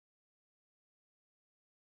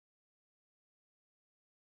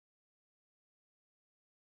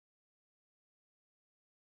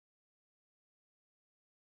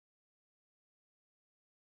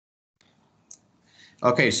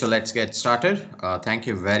Okay, so let's get started. Thank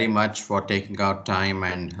you very much for taking out time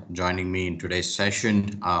and joining me in today's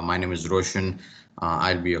session. My name is Roshan.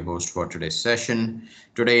 I'll be your host for today's session.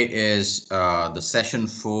 Today is the session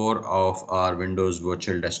 4 of our Windows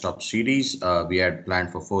Virtual Desktop series. We had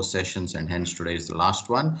planned for 4 sessions and hence today is the last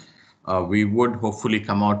one. We would hopefully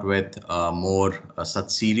come out with more such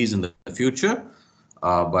series in the future,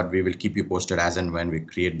 but we will keep you posted as and when we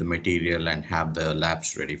create the material and have the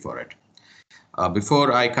labs ready for it.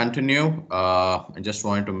 Before I continue, I just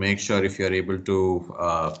wanted to make sure if you're able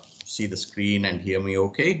to see the screen and hear me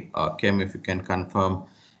okay. Kim, if you can confirm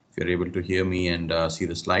if you're able to hear me and see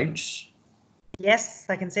the slides. Yes,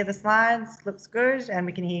 I can see the slides, looks good, and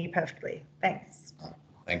we can hear you perfectly. Thanks.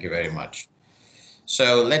 Thank you very much.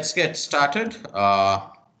 So let's get started.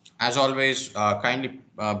 As always, kindly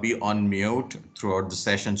be on mute throughout the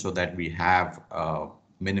session so that we have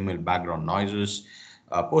minimal background noises.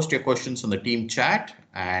 Post your questions on the team chat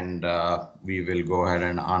and we will go ahead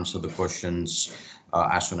and answer the questions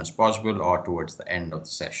as soon as possible or towards the end of the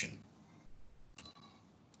session.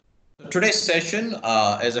 Today's session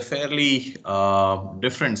is a fairly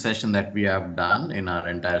different session that we have done in our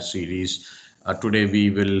entire series. Today we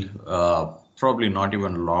will probably not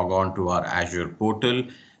even log on to our Azure portal.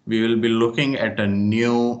 We will be looking at a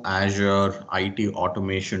new Azure IT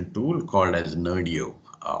automation tool called as Nerdio.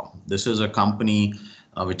 This is a company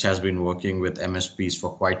which has been working with MSPs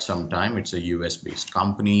for quite some time. It's a US-based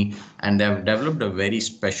company, and they've developed a very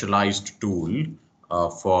specialized tool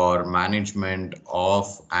for management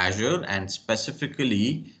of Azure, and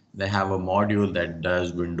specifically they have a module that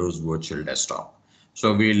does Windows Virtual Desktop.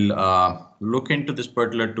 So we'll look into this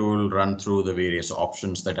particular tool, run through the various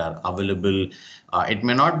options that are available. It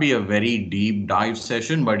may not be a very deep dive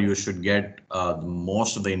session, but you should get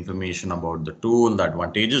most of the information about the tool, the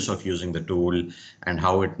advantages of using the tool, and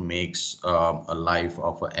how it makes a life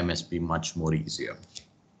of a MSP much more easier.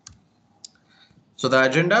 So the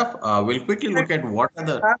agenda, we'll quickly look at what are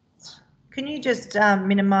the... Can you just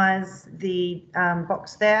minimize the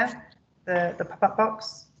box there, the pop-up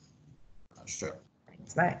box? Sure.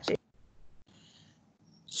 Thanks, mate.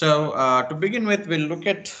 So to begin with, we'll look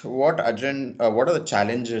at what are the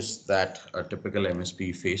challenges that a typical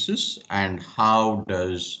MSP faces and how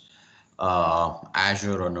does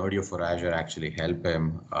Azure or Nerdio for Azure actually help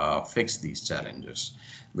him fix these challenges.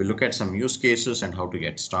 We look at some use cases and how to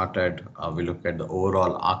get started. We look at the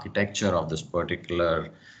overall architecture of this particular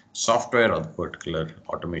software or the particular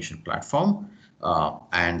automation platform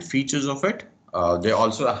and features of it. They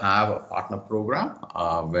also have a partner program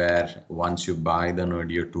where once you buy the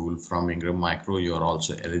Nerdio tool from Ingram Micro, you're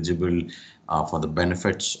also eligible for the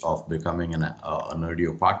benefits of becoming a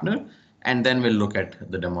Nerdio partner. And then we'll look at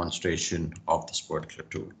the demonstration of this particular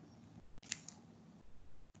tool.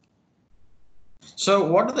 So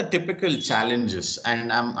what are the typical challenges?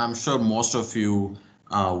 And I'm sure most of you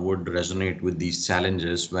would resonate with these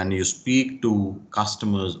challenges. When you speak to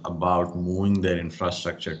customers about moving their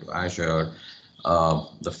infrastructure to Azure,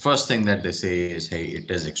 the first thing that they say is, hey,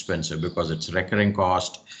 it is expensive because it's recurring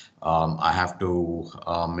cost. I have to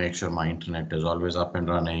make sure my internet is always up and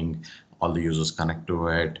running, all the users connect to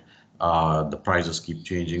it. The prices keep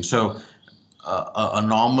changing. So a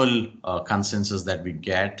normal consensus that we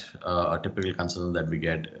get, a typical consensus that we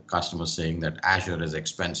get, customers saying that Azure is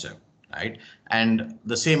expensive, right? And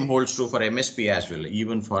the same holds true for MSP as well.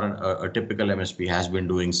 Even for a typical MSP has been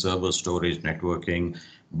doing server storage, networking,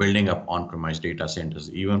 building up on-premise data centers.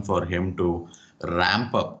 Even for him to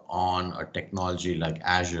ramp up on a technology like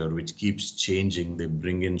Azure, which keeps changing, they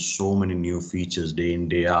bring in so many new features day in,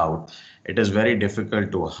 day out. It is very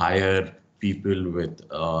difficult to hire people with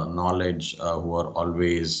knowledge who are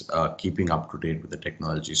always keeping up to date with the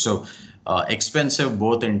technology. So expensive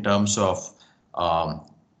both in terms of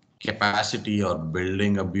capacity or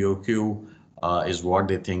building a BOQ is what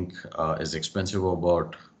they think is expensive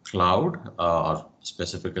about cloud or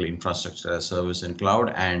specifically infrastructure as service in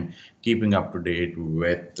cloud, and keeping up to date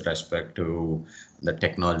with respect to the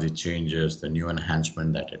technology changes, the new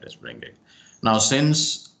enhancement that it is bringing. Now,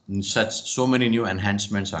 since so many new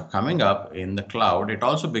enhancements are coming up in the cloud, it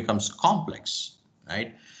also becomes complex,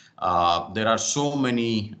 right? There are so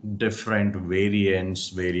many different variants,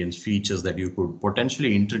 features that you could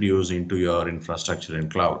potentially introduce into your infrastructure in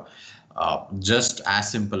cloud. Just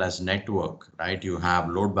as simple as network, right? You have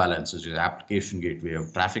load balancers, you have application gateway, you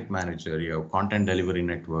have traffic manager, you have content delivery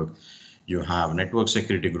network, you have network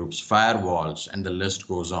security groups, firewalls, and the list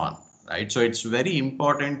goes on, right? So it's very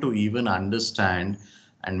important to even understand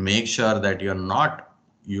and make sure that you're not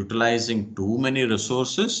utilizing too many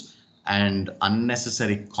resources and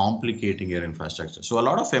unnecessary complicating your infrastructure. So a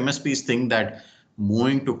lot of MSPs think that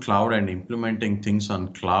moving to cloud and implementing things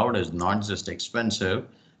on cloud is not just expensive,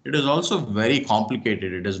 it is also very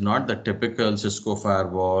complicated. It is not the typical Cisco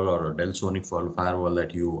firewall or a Dell Sony firewall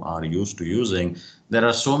that you are used to using. There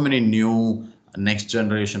are so many new next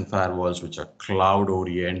generation firewalls which are cloud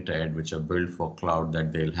oriented, which are built for cloud,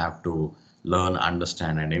 that they'll have to learn,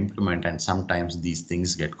 understand, and implement. And sometimes these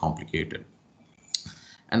things get complicated.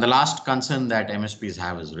 And the last concern that MSPs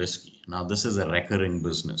have is risky. Now, this is a recurring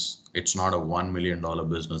business. It's not a $1 million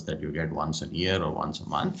business that you get once a year or once a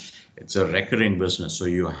month. It's a recurring business. So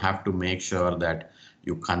you have to make sure that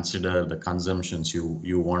you consider the consumptions.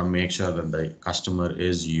 You want to make sure that the customer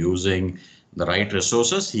is using the right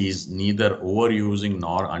resources. He's neither overusing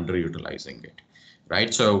nor underutilizing it,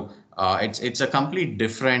 right? So it's a complete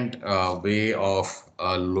different way of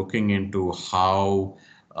looking into how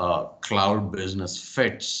cloud business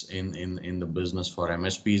fits in the business for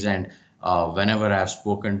MSPs. And whenever I've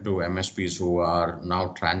spoken to MSPs who are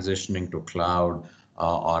now transitioning to cloud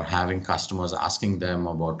or having customers asking them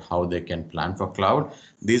about how they can plan for cloud,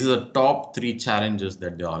 these are the top three challenges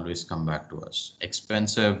that they always come back to us: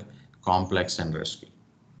 expensive, complex, and risky.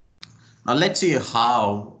 Now let's see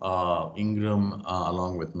how Ingram,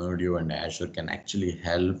 along with Nerdio and Azure, can actually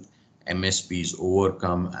help MSPs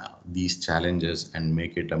overcome these challenges and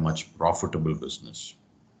make it a much profitable business.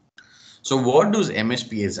 So what does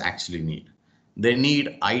MSPs actually need? They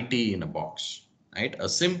need IT in a box, right? A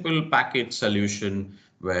simple package solution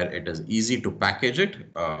where it is easy to package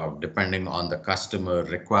it, depending on the customer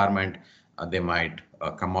requirement. They might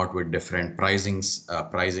come out with different pricing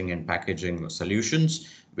and packaging solutions,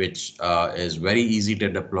 which is very easy to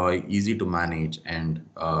deploy, easy to manage, and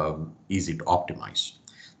easy to optimize.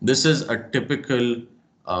 This is a typical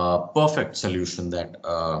perfect solution that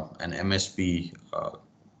an MSP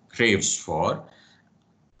craves for.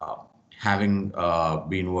 Having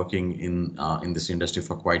been working in this industry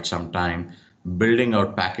for quite some time, building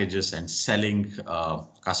out packages and selling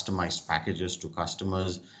customized packages to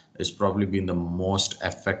customers has probably been the most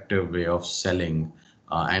effective way of selling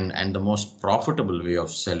and the most profitable way of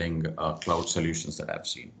selling cloud solutions that I've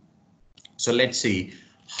seen. So let's see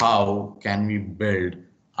how can we build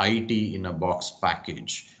IT in a box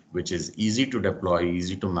package, which is easy to deploy,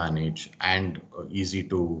 easy to manage, and easy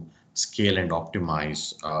to scale and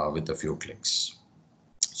optimize with a few clicks.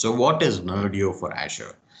 So what is Nerdio for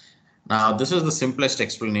Azure? Now, this is the simplest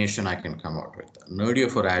explanation I can come out with. Nerdio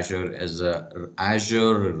for Azure is a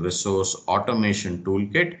Azure resource automation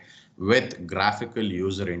toolkit with graphical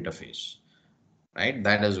user interface. Right,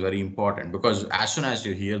 that is very important, because as soon as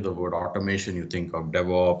you hear the word automation, you think of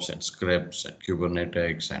DevOps and scripts and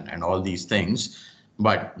Kubernetes and all these things.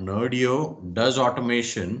 But Nerdio does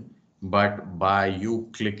automation, but by you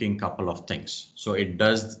clicking a couple of things. So it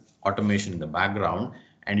does automation in the background,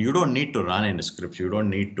 and you don't need to run any scripts. You don't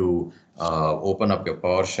need to open up your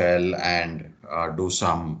PowerShell and do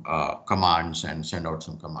some commands and send out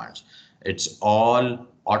some commands. It's all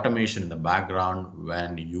automation in the background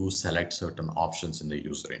when you select certain options in the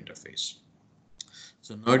user interface.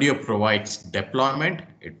 So Nerdio provides deployment,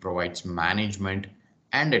 it provides management,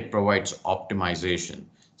 and it provides optimization.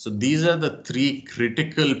 So these are the three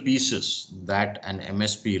critical pieces that an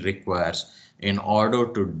MSP requires in order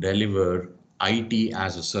to deliver IT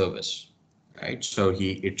as a service, right? So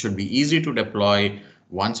it should be easy to deploy.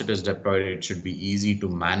 Once it is deployed, it should be easy to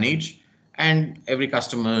manage. And every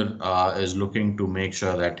customer is looking to make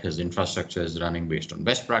sure that his infrastructure is running based on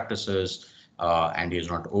best practices and he is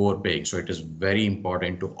not overpaying. So it is very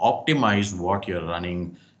important to optimize what you're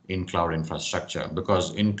running in cloud infrastructure,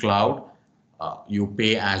 because in cloud, you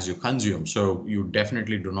pay as you consume. So you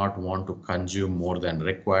definitely do not want to consume more than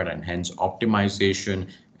required, and hence optimization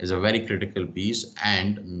is a very critical piece,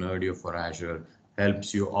 and Nerdio for Azure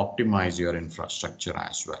helps you optimize your infrastructure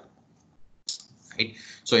as well. Right?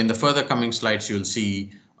 So in the further coming slides, you'll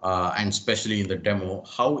see, and especially in the demo,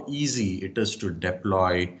 how easy it is to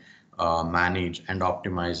deploy, manage, and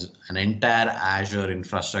optimize an entire Azure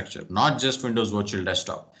infrastructure, not just Windows Virtual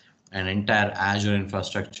Desktop, an entire Azure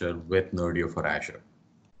infrastructure with Nerdio for Azure.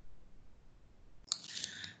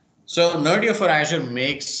 So Nerdio for Azure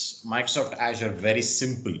makes Microsoft Azure very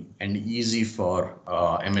simple and easy for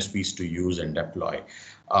MSPs to use and deploy.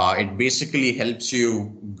 It basically helps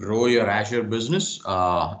you grow your Azure business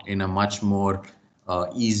in a much more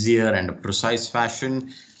easier and precise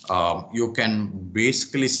fashion. You can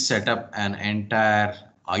basically set up an entire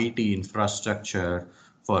IT infrastructure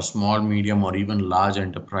for small, medium, or even large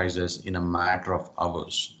enterprises in a matter of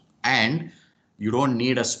hours. And you don't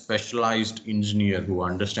need a specialized engineer who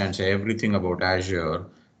understands everything about Azure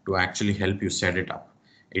to actually help you set it up.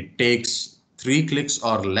 It takes 3 clicks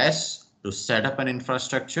or less, to set up an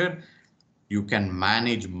infrastructure. You can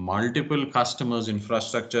manage multiple customers'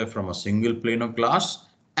 infrastructure from a single pane of glass,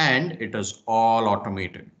 and it is all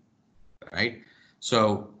automated, right?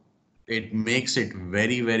 So it makes it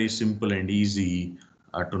very, very simple and easy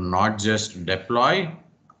to not just deploy.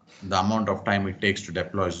 The amount of time it takes to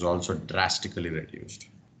deploy is also drastically reduced.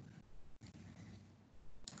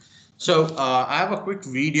 So I have a quick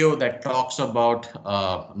video that talks about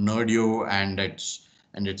Nerdio and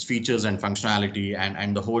its features and functionality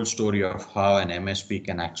and the whole story of how an MSP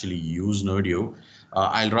can actually use Nerdio.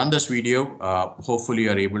 I'll run this video. Hopefully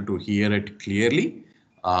you're able to hear it clearly.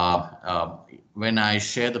 When I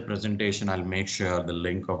share the presentation, I'll make sure the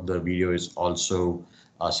link of the video is also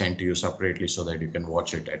sent to you separately so that you can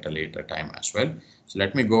watch it at a later time as well. So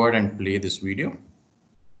let me go ahead and play this video.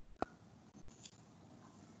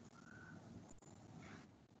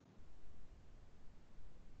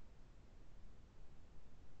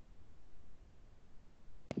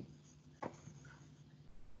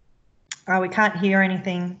 Oh, we can't hear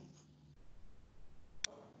anything.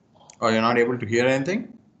 Oh, you're not able to hear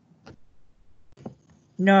anything?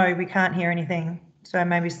 No, we can't hear anything. So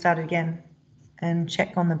maybe start again and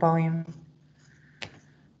check on the volume.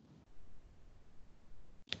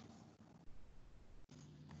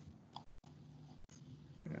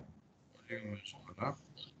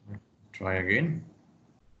 Try again.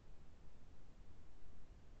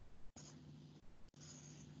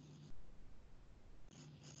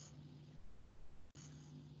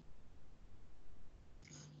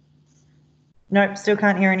 Nope, still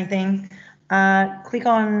can't hear anything. Click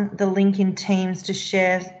on the link in Teams to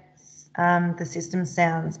share the system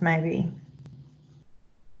sounds, maybe.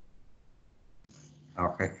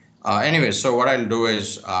 Okay. Anyway, so what I'll do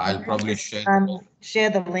is I'll probably share. Share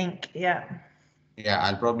the link. Yeah. Yeah,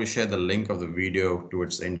 I'll probably share the link of the video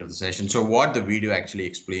towards the end of the session. So what the video actually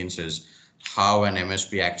explains is how an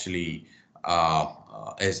MSP actually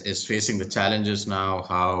is facing the challenges now,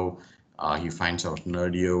 how he finds out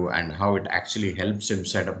Nerdio, and how it actually helps him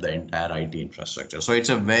set up the entire IT infrastructure. So it's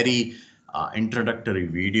a very introductory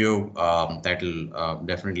video that will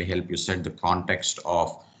definitely help you set the context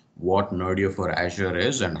of what Nerdio for Azure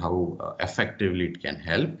is and how effectively it can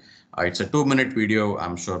help. It's a 2-minute video.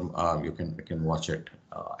 I'm sure you can watch it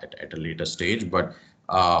at a later stage, but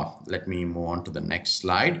let me move on to the next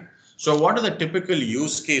slide. So what are the typical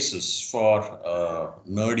use cases for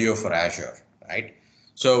Nerdio for Azure, right?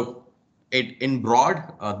 So in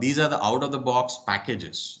broad, these are the out-of-the-box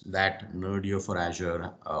packages that Nerdio for Azure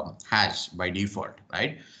has by default,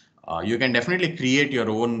 right? You can definitely create your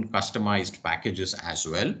own customized packages as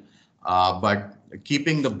well. But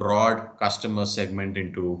keeping the broad customer segment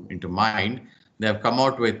into mind, they have come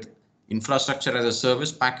out with infrastructure as a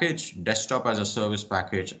service package, desktop as a service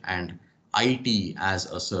package, and IT as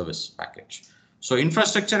a service package. So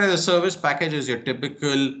infrastructure as a service package is your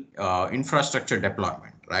typical infrastructure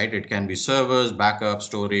deployment, right? It can be servers, backup,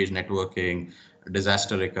 storage, networking,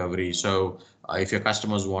 disaster recovery. So if your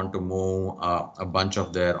customers want to move a bunch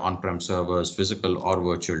of their on-prem servers, physical or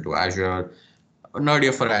virtual, to Azure,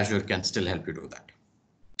 Nerdio for Azure can still help you do that.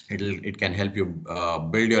 It can help you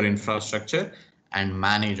build your infrastructure and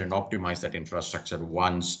manage and optimize that infrastructure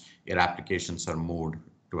once your applications are moved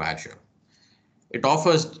to Azure. It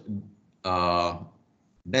offers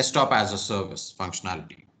desktop as a service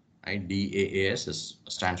functionality, right? DAAS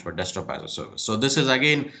stands for desktop as a service. So this is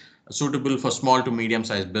again suitable for small to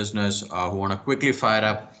medium-sized business who want to quickly fire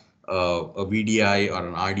up a VDI or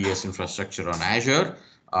an RDS infrastructure on Azure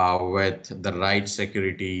with the right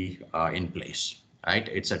security in place, right?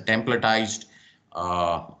 It's a templatized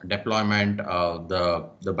deployment.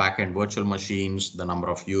 The backend virtual machines, the number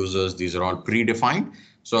of users, these are all predefined.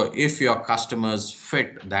 So if your customers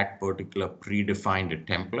fit that particular predefined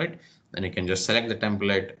template, then you can just select the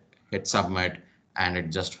template, hit submit, and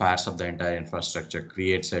it just fires up the entire infrastructure,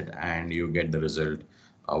 creates it, and you get the result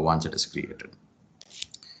once it is created.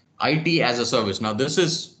 IT as a service. Now, this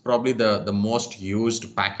is probably the most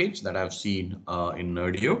used package that I've seen in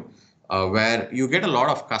Nerdio, where you get a lot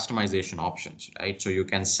of customization options, right? So you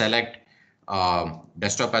can select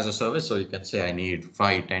desktop as a service. So you can say I need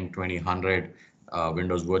 5, 10, 20, 100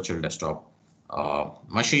 Windows virtual desktop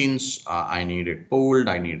machines. I need it pooled.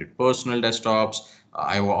 I need it personal desktops.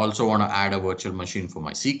 I also want to add a virtual machine for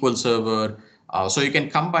my SQL server. So you can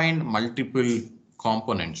combine multiple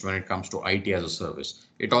components when it comes to IT as a service.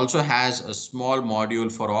 It also has a small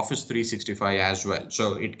module for Office 365 as well.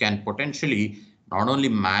 So it can potentially not only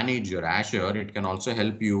manage your Azure, it can also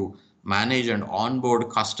help you manage and onboard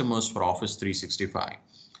customers for Office 365.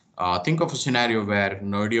 Think of a scenario where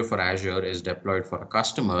Nerdio for Azure is deployed for a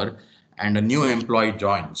customer and a new employee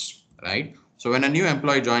joins, right? So when a new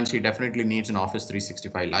employee joins, he definitely needs an Office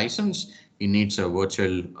 365 license. He needs a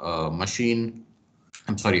virtual machine.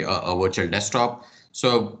 I'm sorry, a virtual desktop.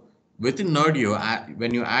 So within Nerdio,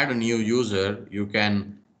 when you add a new user, you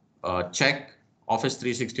can check Office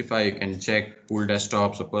 365, you can check pool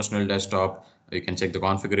desktops or personal desktop, you can check the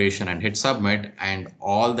configuration and hit submit, and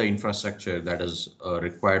all the infrastructure that is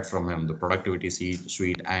required from him, the productivity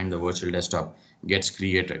suite and the virtual desktop gets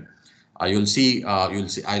created. You'll see,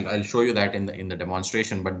 I'll show you that in the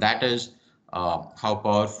demonstration, but that is how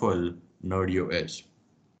powerful Nerdio is.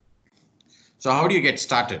 So how do you get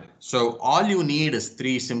started? So all you need is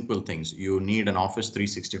three simple things. You need an Office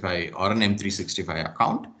 365 or an M365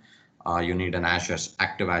 account. You need an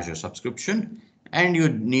active Azure subscription, and you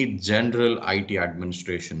need general IT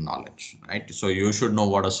administration knowledge, right? So you should know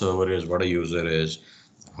what a server is, what a user is,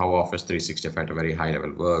 how Office 365 at a very high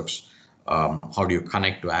level works, how do you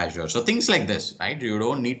connect to Azure. So things like this, right? You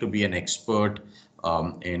don't need to be an expert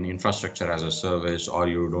in infrastructure as a service, or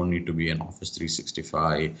you don't need to be an Office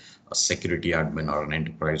 365, a security admin, or an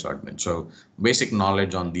enterprise admin. So basic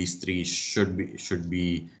knowledge on these three should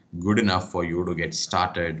be good enough for you to get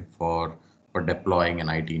started for deploying an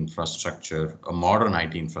IT infrastructure, a modern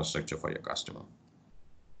IT infrastructure for your customer.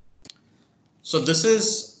 So this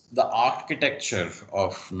is the architecture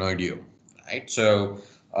of Nerdio, right? So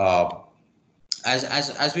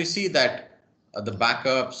as we see that the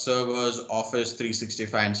backup servers, Office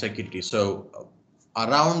 365 and security. So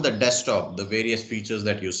around the desktop, the various features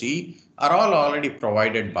that you see are all already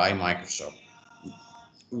provided by Microsoft.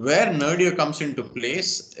 Where Nerdio comes into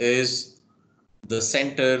place is the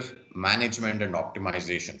center management and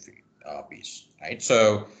optimization piece, right?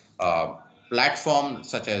 So platforms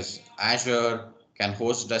such as Azure can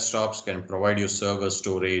host desktops, can provide you server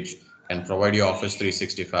storage, can provide you Office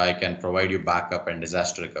 365, can provide you backup and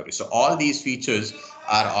disaster recovery. So all these features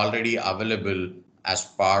are already available as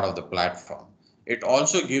part of the platform. It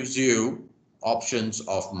also gives you options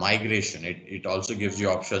of migration. It also gives you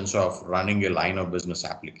options of running your line of business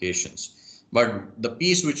applications. But the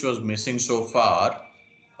piece which was missing so far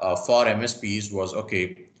for MSPs was,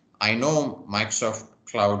 okay, I know Microsoft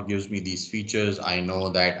Cloud gives me these features. I know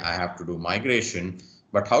that I have to do migration,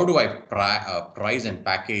 but how do I price and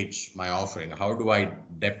package my offering? How do I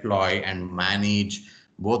deploy and manage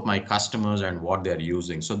both my customers and what they're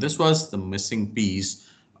using? So this was the missing piece,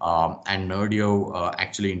 and Nerdio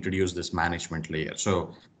actually introduced this management layer.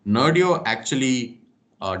 So Nerdio actually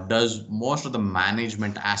does most of the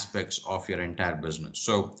management aspects of your entire business.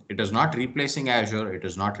 So it is not replacing Azure, it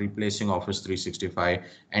is not replacing Office 365,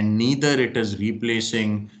 and neither it is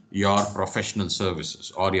replacing your professional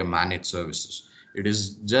services or your managed services. It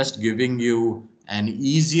is just giving you an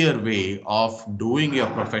easier way of doing your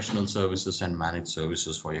professional services and managed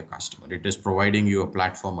services for your customer. It is providing you a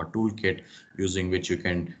platform, a toolkit using which you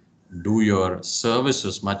can do your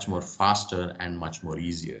services much more faster and much more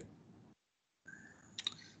easier.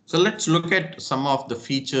 So let's look at some of the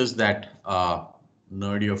features that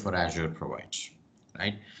Nerdio for Azure provides,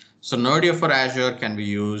 right? So Nerdio for Azure can be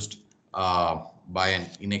used by an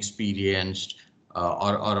inexperienced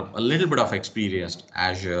or a little bit of experienced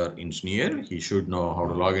Azure engineer. He should know how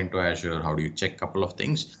to log into Azure, how do you check a couple of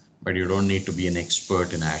things, but you don't need to be an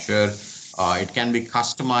expert in Azure. It can be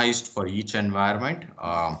customized for each environment.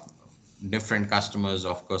 Different customers,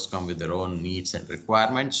 of course, come with their own needs and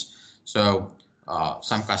requirements. So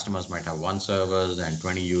some customers might have one servers and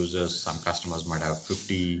 20 users. Some customers might have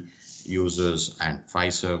 50 users and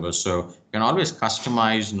 5 servers. So you can always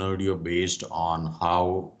customize Nerdio based on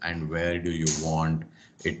how and where do you want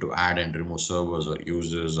it to add and remove servers or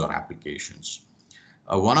users or applications.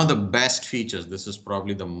 One of the best features, this is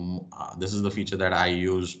probably this is the feature that I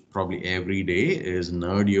use probably every day, is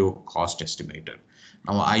Nerdio Cost Estimator.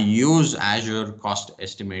 Now I use Azure Cost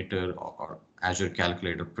Estimator or Azure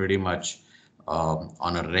Calculator pretty much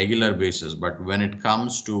on a regular basis, but when it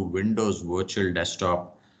comes to Windows Virtual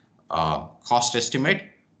Desktop cost estimate,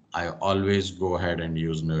 I always go ahead and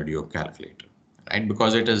use Nerdio Calculator, right?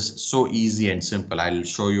 Because it is so easy and simple. I'll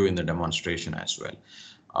show you in the demonstration as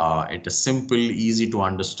well. It is simple, easy to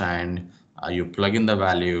understand. You plug in the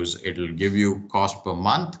values, it will give you cost per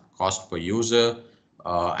month, cost per user,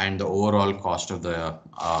 and the overall cost of the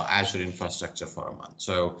Azure infrastructure for a month.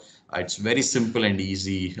 So it's very simple and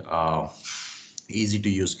easy to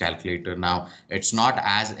use calculator. Now it's not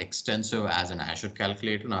as extensive as an Azure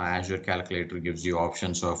calculator. Now Azure calculator gives you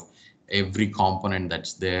options of every component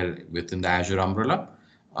that's there within the Azure umbrella.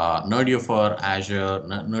 Nerdio for Azure,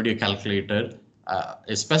 Nerdio calculator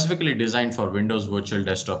is specifically designed for Windows Virtual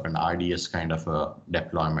Desktop and RDS kind of a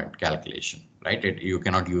deployment calculation, right? You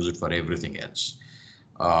cannot use it for everything else.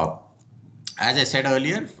 As I said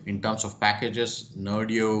earlier, in terms of packages,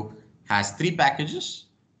 Nerdio has 3 packages: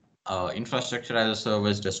 infrastructure as a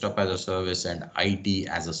service, desktop as a service, and IT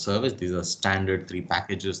as a service. These are standard 3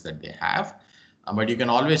 packages that they have. But you can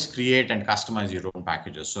always create and customize your own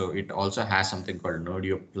packages. So it also has something called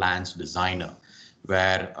Nerdio Plans Designer,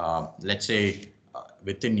 where let's say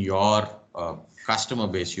within your customer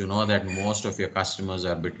base, you know that most of your customers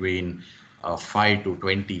are between 5 to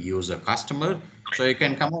 20 user customer. So you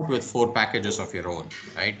can come out with 4 packages of your own,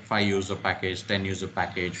 right? 5 user package, 10 user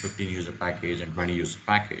package, 15 user package, and 20 user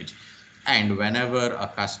package. And whenever a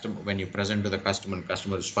customer, when you present to the customer and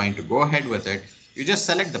customer is fine to go ahead with it, you just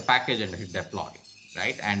select the package and hit deploy,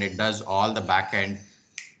 right? And it does all the backend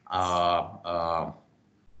uh, uh,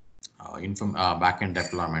 backend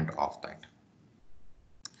deployment of that.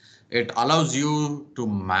 It allows you to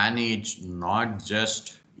manage not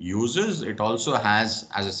just users, it also has,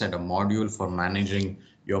 as I said, a module for managing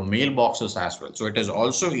your mailboxes as well. So it is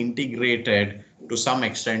also integrated to some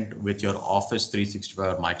extent with your Office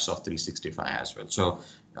 365 or Microsoft 365 as well. So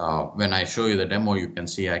when I show you the demo, you can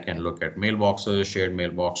see I can look at mailboxes, shared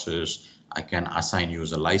mailboxes, I can assign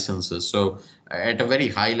user licenses. So at a very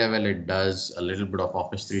high level, it does a little bit of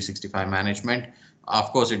Office 365 management.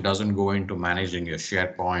 Of course, it doesn't go into managing your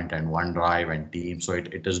SharePoint and OneDrive and Teams. So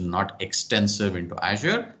it is not extensive into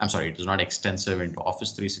Azure. I'm sorry, it is not extensive into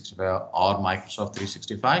Office 365 or Microsoft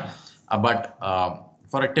 365. But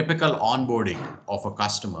for a typical onboarding of a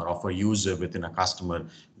customer, of a user within a customer,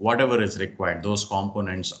 whatever is required, those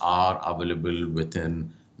components are available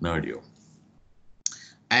within Nerdio.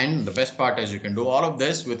 And the best part is you can do all of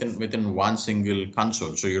this within one single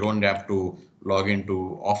console. So you don't have to log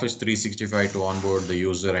into Office 365 to onboard the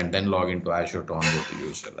user and then log into Azure to onboard the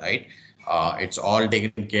user, right? It's all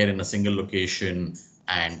taken care in a single location,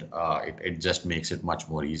 and it just makes it much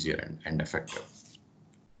more easier and effective.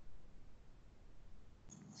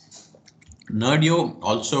 Nerdio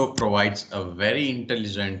also provides a very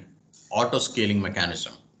intelligent auto scaling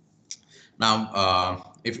mechanism.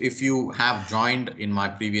 Now, if you have joined in my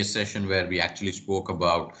previous session where we actually spoke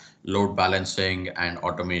about load balancing and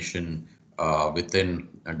automation within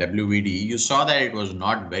WVD, you saw that it was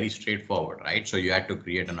not very straightforward, right? So you had to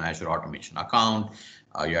create an Azure automation account,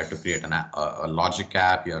 you had to create a logic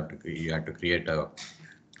app, you had to create a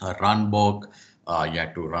run book, you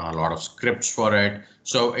had to run a lot of scripts for it.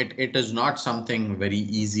 So it is not something very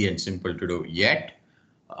easy and simple to do yet.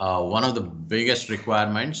 One of the biggest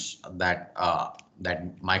requirements that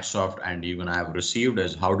Microsoft and even I have received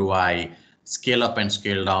is how do I scale up and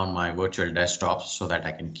scale down my virtual desktops so that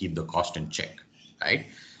I can keep the cost in check, right?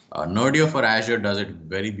 Nerdio for Azure does it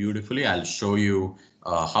very beautifully. I'll show you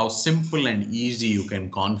how simple and easy you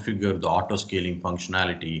can configure the auto scaling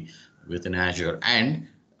functionality within Azure. And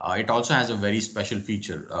it also has a very special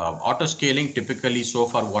feature. Auto scaling typically so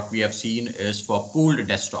far what we have seen is for pooled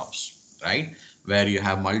desktops, right? Where you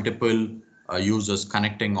have multiple users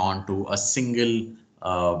connecting on to a single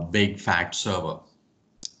big fat server.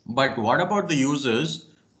 But what about the users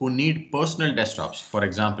who need personal desktops? For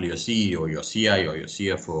example, your CEO, your CIO, your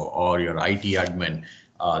CFO, or your IT admin.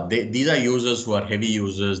 These are users who are heavy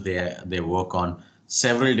users. They work on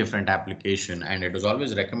several different applications, and it is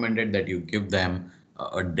always recommended that you give them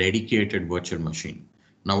a dedicated virtual machine.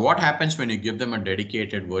 Now, what happens when you give them a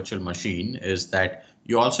dedicated virtual machine is that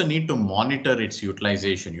you also need to monitor its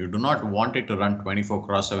utilization. You do not want it to run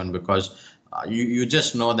 24/7 because you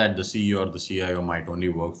just know that the CEO or the CIO might only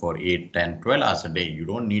work for 8, 10, 12 hours a day. You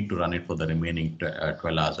don't need to run it for the remaining 12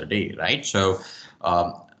 hours a day, right? So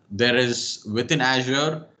there is within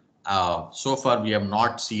Azure, so far we have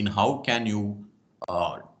not seen how can you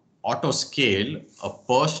uh, auto scale a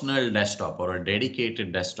personal desktop or a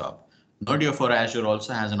dedicated desktop. Nerdio for Azure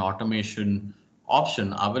also has an automation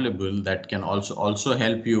option available that can also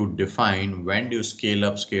help you define when do you scale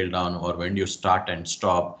up, scale down, or when do you start and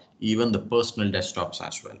stop even the personal desktops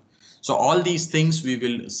as well. So all these things we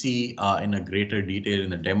will see in a greater detail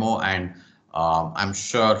in the demo, and I'm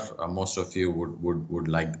sure most of you would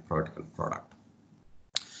like the product.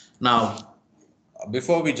 Now,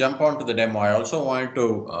 before we jump on to the demo, I also wanted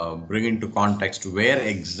to bring into context where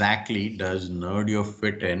exactly does Nerdio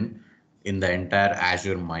fit in the entire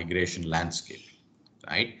Azure migration landscape,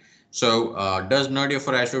 right? So does Nerdio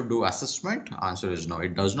for Azure do assessment? Answer is no,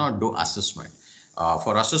 it does not do assessment.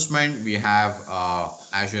 For assessment, we have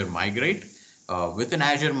Azure Migrate. Within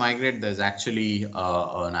Azure Migrate, there's actually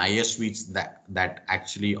an IS suite that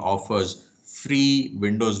actually offers free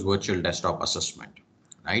Windows Virtual Desktop assessment,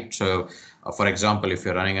 right? So, for example, if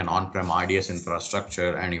you're running an on-prem RDS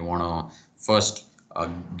infrastructure and you want to first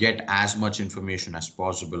get as much information as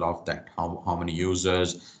possible of that. How many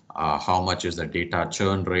users, how much is the data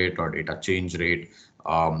churn rate or data change rate,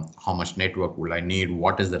 how much network will I need,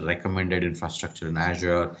 what is the recommended infrastructure in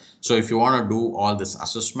Azure. So if you want to do all this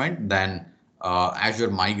assessment, then Azure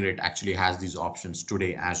Migrate actually has these options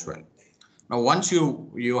today as well. Now, once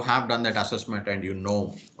you have done that assessment and you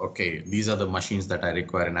know, okay, these are the machines that I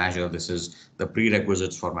require in Azure, this is the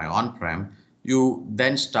prerequisites for my on-prem, you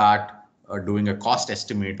then start doing a cost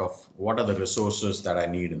estimate of what are the resources that I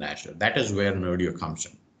need in Azure. That is where Nerdio comes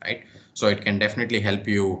in, right? So it can definitely help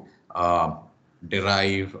you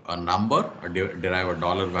derive a number, or derive a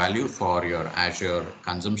dollar value for your Azure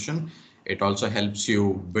consumption. It also helps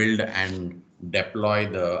you build and deploy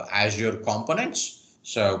the Azure components.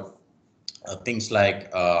 So things like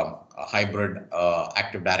a hybrid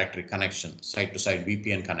Active Directory connection, site-to-site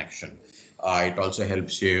VPN connection. It also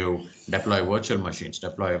helps you deploy virtual machines,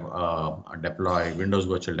 deploy Windows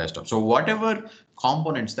Virtual Desktop. So whatever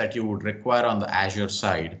components that you would require on the Azure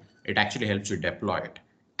side, it actually helps you deploy it.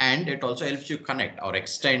 And it also helps you connect or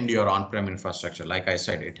extend your on-prem infrastructure. Like I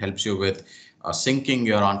said, it helps you with syncing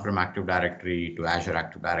your on-prem Active Directory to Azure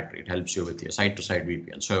Active Directory. It helps you with your site-to-site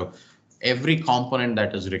VPN. So every component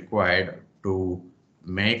that is required to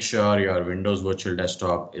make sure your Windows Virtual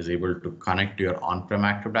Desktop is able to connect to your on-prem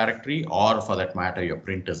Active Directory, or for that matter, your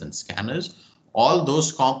printers and scanners. All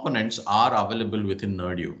those components are available within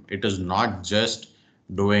Nerdio. It is not just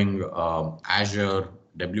doing Azure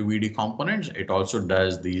WVD components. It also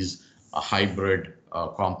does these hybrid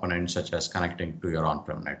components such as connecting to your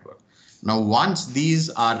on-prem network. Now, once these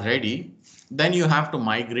are ready, then you have to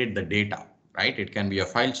migrate the data, right? It can be a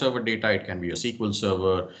file server data, it can be a SQL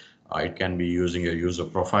server, it can be using your user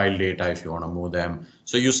profile data if you want to move them.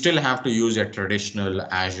 So you still have to use your traditional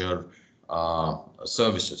Azure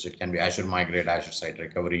services. It can be Azure Migrate, Azure Site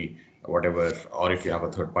Recovery, whatever, or if you have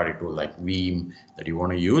a third-party tool like Veeam that you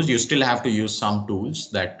want to use, you still have to use some tools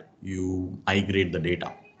that you migrate the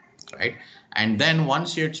data, right? And then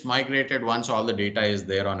once it's migrated, once all the data is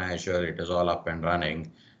there on Azure, it is all up and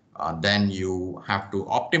running, then you have to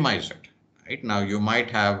optimize it, right? Now you might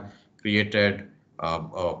have created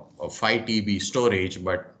a 5 TB storage,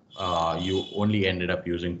 but you only ended up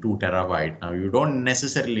using 2 terabyte. Now you don't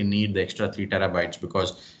necessarily need the extra 3 terabytes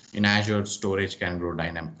because in Azure storage can grow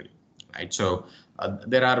dynamically, right? So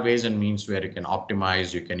there are ways and means where you can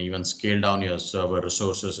optimize. You can even scale down your server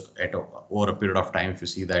resources over a period of time if you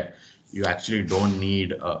see that you actually don't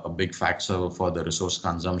need a big fat server for the resource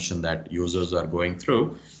consumption that users are going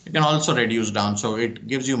through. You can also reduce down. So it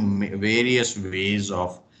gives you various ways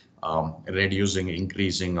of reducing,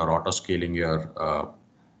 increasing, or auto scaling your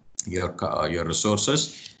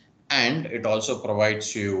resources. And it also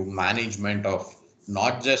provides you management of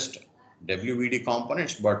not just WVD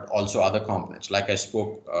components, but also other components. Like I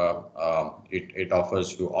spoke, it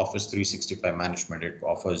offers you Office 365 management. It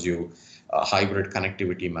offers you hybrid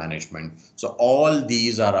connectivity management. So all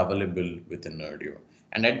these are available within Nerdio.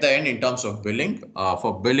 And at the end, in terms of billing,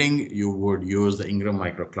 for billing, you would use the Ingram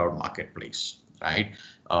Micro Cloud Marketplace, right?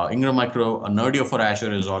 Nerdio for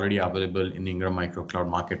Azure is already available in Ingram Micro Cloud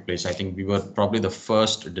Marketplace. I think we were probably the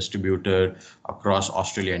first distributor across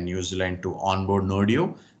Australia and New Zealand to onboard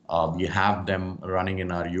Nerdio. We have them running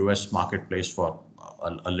in our US marketplace for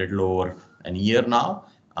a little over a year now.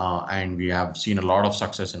 And we have seen a lot of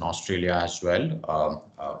success in Australia as well.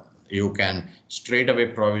 You can straight away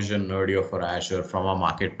provision Nerdio for Azure from a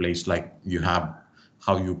marketplace like you have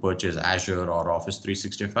how you purchase Azure or Office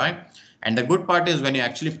 365. And the good part is when you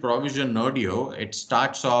actually provision Nerdio, it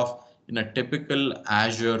starts off in a typical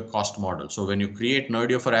Azure cost model. So when you create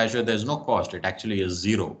Nerdio for Azure, there's no cost. It actually is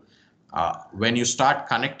zero. When you start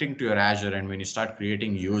connecting to your Azure and when you start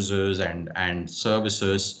creating users and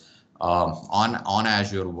services on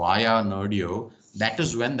Azure via Nerdio, that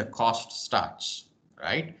is when the cost starts,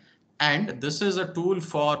 right? And this is a tool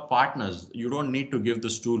for partners. You don't need to give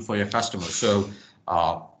this tool for your customers. So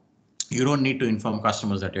you don't need to inform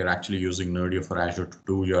customers that you're actually using Nerdio for Azure to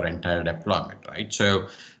do your entire deployment, right? So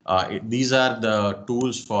these are the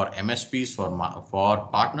tools for MSPs, for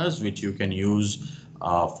partners, which you can use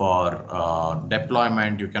for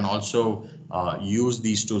deployment. You can also use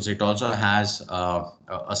these tools. It also has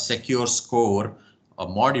a secure score, a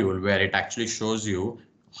module where it actually shows you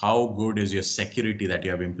how good is your security that you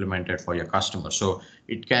have implemented for your customer. So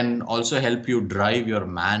it can also help you drive your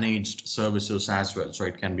managed services as well. So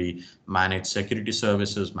it can be managed security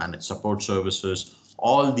services, managed support services.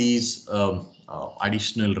 All these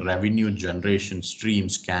additional revenue generation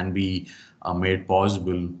streams can be made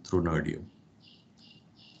possible through Nerdio.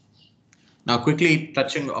 Now, quickly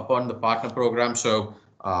touching upon the partner program. So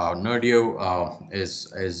Nerdio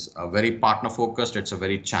is very partner focused. It's a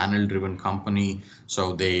very channel driven company.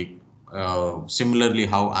 So they similarly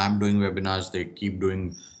how I'm doing webinars, they keep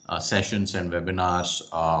doing sessions and webinars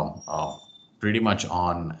pretty much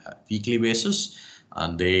on a weekly basis.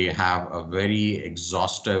 And they have a very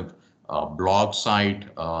exhaustive blog site,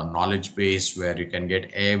 knowledge base where you can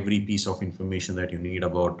get every piece of information that you need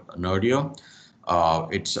about Nerdio.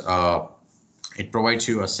 It provides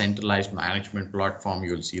you a centralized management platform.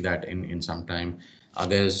 You'll see that in some time.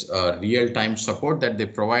 There's real-time support that they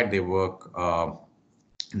provide. They work.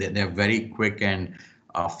 They're very quick and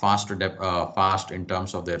fast in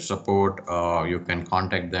terms of their support. You can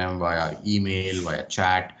contact them via email, via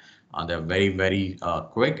chat. They're very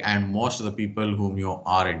quick, and most of the people whom you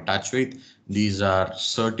are in touch with, these are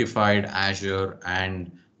certified Azure and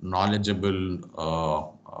knowledgeable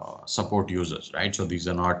support users, right? So these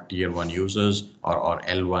are not tier one users or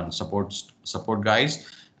L1 support guys.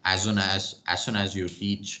 As soon as you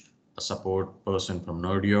teach a support person from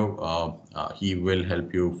Nerdio, he will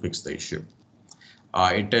help you fix the issue.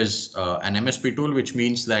 It is an MSP tool, which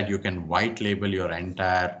means that you can white label your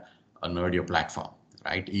entire Nerdio platform,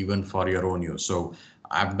 right? Even for your own use. So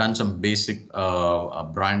I've done some basic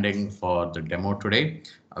branding for the demo today,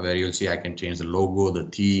 where you'll see I can change the logo, the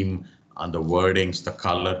theme, and the wordings, the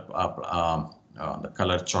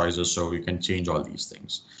color choices. So you can change all these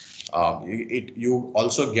things. You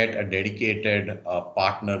also get a dedicated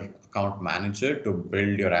partner account manager to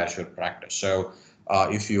build your Azure practice. So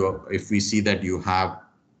if we see that you have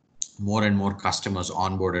more and more customers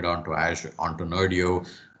onboarded onto Azure, onto Nerdio,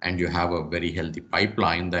 and you have a very healthy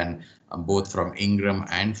pipeline, then both from Ingram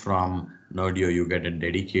and from Nerdio, you get a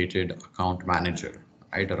dedicated account manager,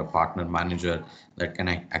 right, or a partner manager that can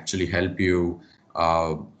actually help you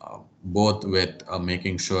both with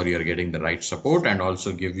making sure you're getting the right support and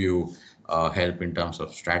also give you help in terms of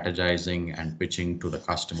strategizing and pitching to the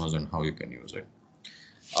customers and how you can use it.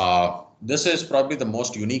 This is probably the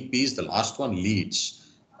most unique piece. The last one,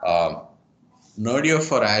 leads. Nerdio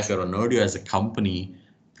for Azure, or Nerdio as a company,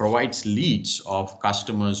 provides leads of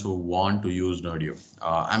customers who want to use Nerdio.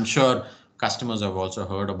 I'm sure customers have also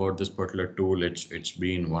heard about this particular tool. It's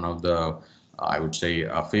been one of the I would say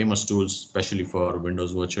famous tools, especially for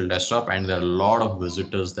Windows Virtual Desktop. And there are a lot of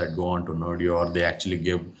visitors that go on to Nerdio, or they actually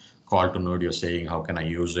give call to Nerdio saying, how can I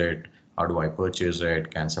use it? How do I purchase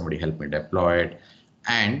it? Can somebody help me deploy it?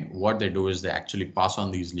 And what they do is they actually pass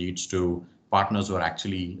on these leads to partners who are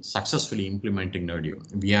actually successfully implementing Nerdio.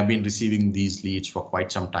 We have been receiving these leads for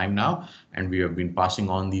quite some time now, and we have been passing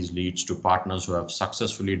on these leads to partners who have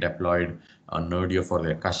successfully deployed Nerdio for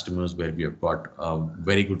their customers, where we have got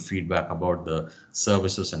very good feedback about the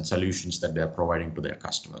services and solutions that they are providing to their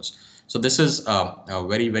customers. So this is a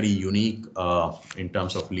very unique in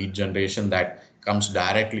terms of lead generation that comes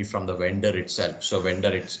directly from the vendor itself. So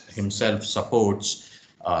vendor himself supports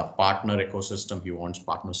partner ecosystem. He wants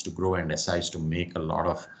partners to grow and SIs to make a lot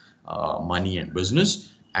of money and business.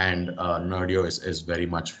 And Nerdio is very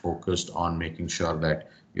much focused on making sure that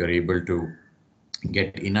you're able to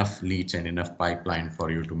get enough leads and enough pipeline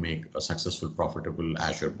for you to make a successful, profitable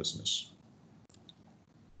Azure business.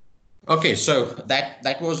 Okay, so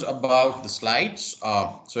that was about the slides.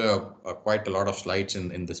 Quite a lot of slides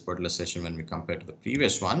in this particular session when we compare to the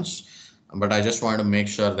previous ones. But I just wanted to make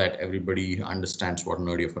sure that everybody understands what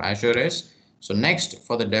Nerdio for Azure is. So next,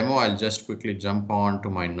 for the demo, I'll just quickly jump on to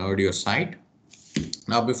my Nerdio site.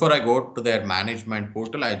 Now, before I go to their management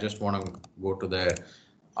portal, I just want to go to their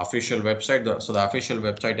official website. So the official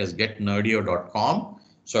website is getnerdio.com.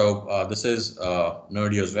 So this is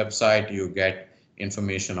Nerdio's website. You get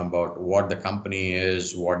information about what the company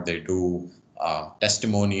is, what they do,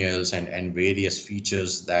 testimonials, and various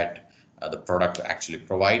features that the product actually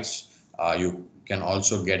provides. You can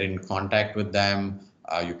also get in contact with them.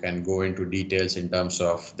 You can go into details in terms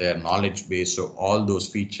of their knowledge base. So all those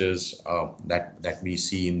features that we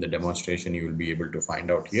see in the demonstration, you will be able to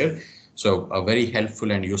find out here. So a very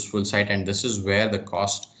helpful and useful site. And this is where the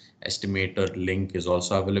cost estimator link is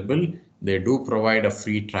also available. They do provide a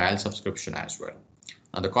free trial subscription as well.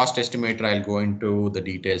 Now the cost estimator, I'll go into the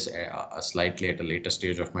details slightly at a later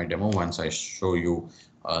stage of my demo once I show you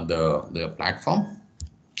the platform.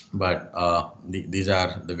 But these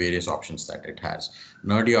are the various options that it has.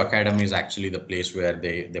 Nerdio Academy is actually the place where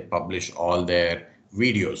they publish all their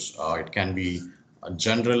videos. It can be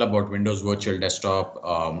general about Windows Virtual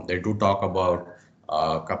Desktop. They do talk about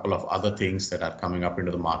a couple of other things that are coming up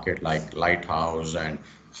into the market, like Lighthouse and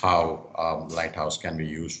how Lighthouse can be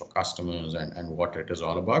used for customers and what it is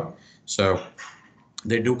all about. So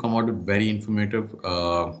they do come out with very informative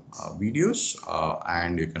videos,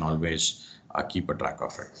 and you can always keep a track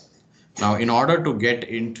of it. Now, in order to get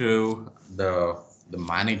into the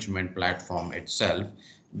management platform itself,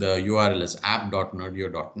 the URL is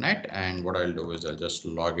app.nerdio.net, and what I'll do is I'll just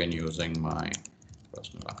log in using my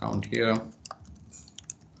personal account here.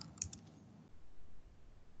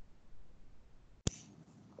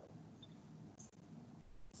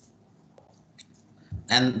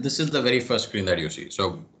 And this is the very first screen that you see.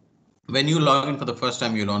 So when you log in for the first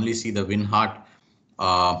time, you'll only see the WinHeart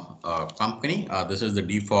company. This is the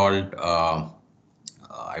default,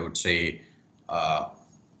 I would say,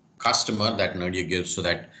 customer that Nerdio gives, so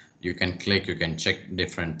that you can click, you can check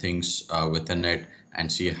different things within it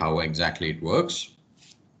and see how exactly it works.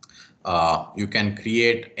 You can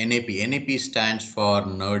create NAP. NAP stands for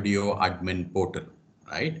Nerdio Admin Portal,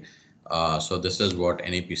 right? So this is what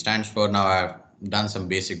NAP stands for. Now I've done some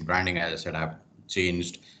basic branding. As I said, I've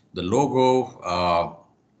changed the logo.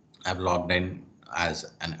 I've logged in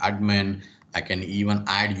as an admin. I can even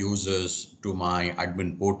add users to my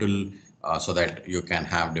admin portal so that you can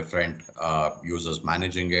have different users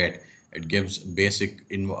managing it. It gives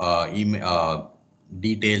basic email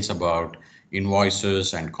details about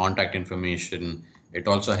invoices and contact information. It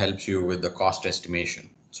also helps you with the cost estimation.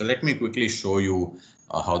 So let me quickly show you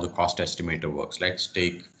how the cost estimator works. Let's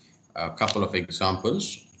take a couple of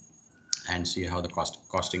examples and see how the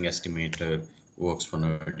costing estimator works for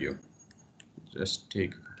Nerdio. Just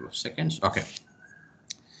take a couple of seconds. Okay.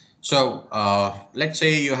 So let's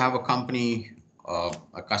say you have a company,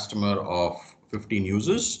 a customer of 15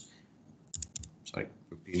 users. Sorry,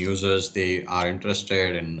 15 users. They are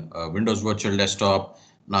interested in Windows Virtual Desktop.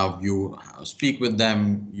 Now you speak with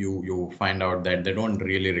them, you find out that they don't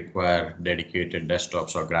really require dedicated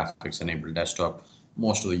desktops or graphics enabled desktop.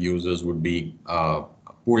 Most of the users would be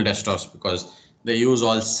pool desktops because they use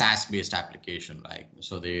all SaaS based application, right?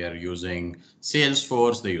 So they are using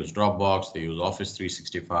Salesforce, they use Dropbox, they use Office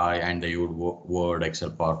 365, and they use Word, Excel,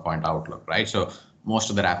 PowerPoint, Outlook, right? So most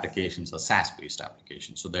of their applications are SaaS based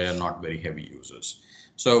applications, so they are not very heavy users.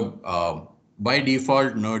 So by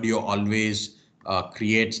default, Nerdio always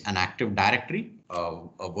creates an Active Directory,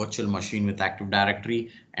 a virtual machine with Active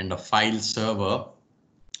Directory, and a file server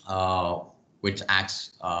which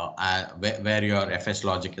acts where your FS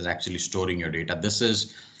logic is actually storing your data. This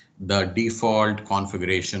is the default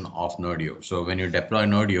configuration of Nerdio. So when you deploy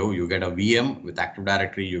Nerdio, you get a VM with Active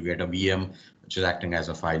Directory, you get a VM which is acting as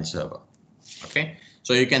a file server. Okay,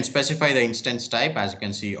 so you can specify the instance type. As you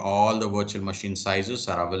can see, all the virtual machine sizes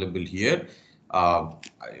are available here.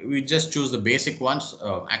 We just choose the basic ones.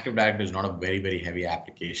 Active Directory is not a very heavy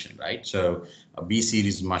application, right? So a B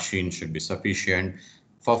series machine should be sufficient.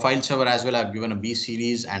 For file server as well, I've given a B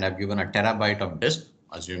series and I've given a terabyte of disk,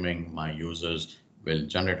 assuming my users will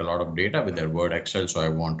generate a lot of data with their Word, Excel, so I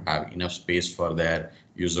won't have enough space for their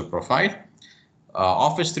user profile.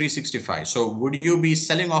 Office 365. So would you be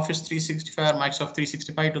selling Office 365 or Microsoft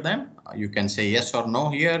 365 to them? You can say yes or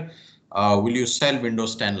no here. Will you sell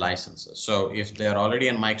Windows 10 licenses? So if they're already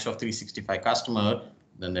a Microsoft 365 customer,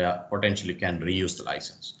 then they potentially can reuse the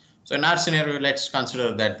license. So in our scenario, let's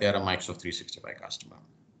consider that they're a Microsoft 365 customer.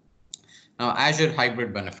 Now, Azure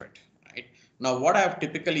hybrid benefit, right? Now, what I've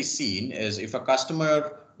typically seen is if a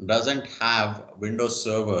customer doesn't have Windows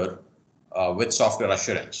Server with software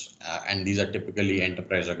assurance, and these are typically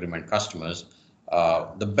enterprise agreement customers,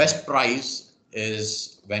 the best price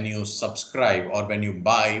is when you subscribe or when you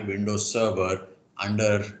buy Windows Server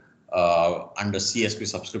under CSP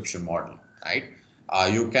subscription model, right?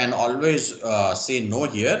 You can always say no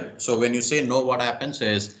here. So when you say no, what happens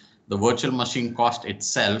is the virtual machine cost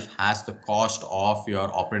itself has the cost of your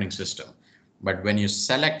operating system. But when you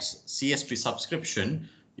select CSP subscription,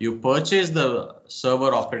 you purchase the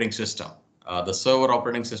server operating system, the server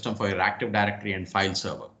operating system for your Active Directory and file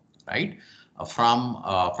server, right?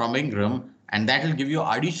 From Ingram, and that will give you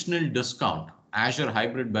additional discount. Azure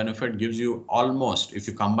hybrid benefit gives you almost, if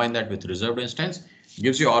you combine that with reserved instance,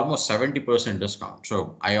 gives you almost 70% discount.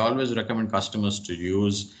 So I always recommend customers to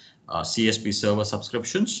use CSP server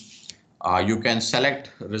subscriptions. You can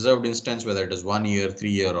select reserved instance, whether it is 1 year, 3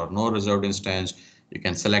 year, or no reserved instance. You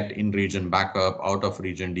can select in-region backup,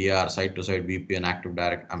 out-of-region DR, site-to-site VPN,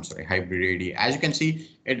 hybrid AD. As you can see,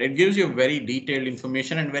 it gives you very detailed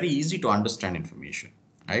information and very easy to understand information,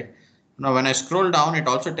 right? Now, when I scroll down, it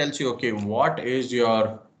also tells you, okay, what is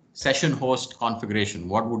your session host configuration?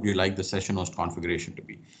 What would you like the session host configuration to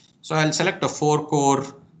be? So I'll select a 4-core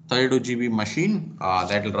 32 GB machine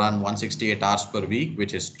that will run 168 hours per week,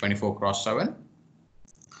 which is 24/7.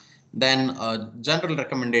 Then general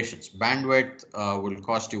recommendations. Bandwidth will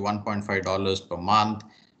cost you $1.5 per month.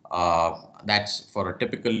 That's for a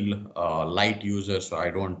typical light user, so I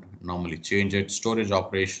don't normally change it. Storage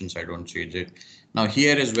operations, I don't change it. Now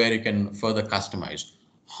here is where you can further customize.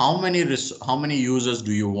 How many users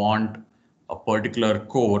do you want a particular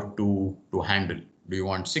core to handle? Do you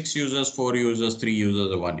want 6 users, 4 users, 3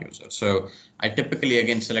 users, or 1 user? So I typically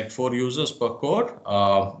again select 4 users per core.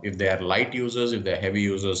 If they are light users, if they're heavy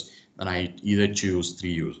users, then I either choose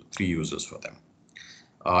 3 users for them.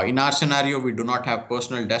 In our scenario, we do not have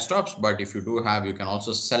personal desktops, but if you do have, you can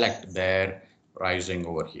also select their pricing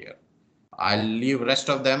over here. I'll leave rest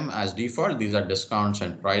of them as default. These are discounts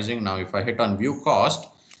and pricing. Now, if I hit on view cost,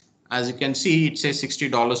 as you can see, it says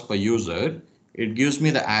 $60 per user. It gives me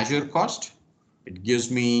the Azure cost. It gives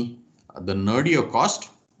me the Nerdio cost,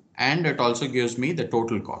 and it also gives me the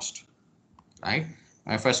total cost, right?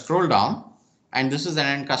 Now, if I scroll down, and this is an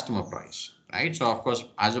end customer price, right? So of course,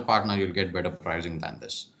 as a partner, you'll get better pricing than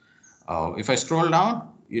this. If I scroll down,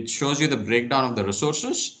 it shows you the breakdown of the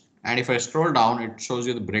resources. And if I scroll down, it shows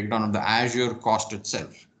you the breakdown of the Azure cost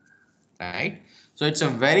itself, right? So it's a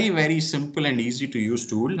very, very simple and easy to use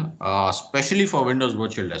tool, especially for Windows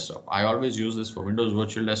Virtual Desktop. I always use this for Windows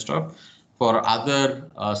Virtual Desktop. For other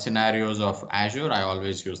scenarios of Azure, I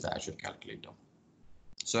always use the Azure calculator.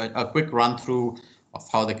 So a quick run through of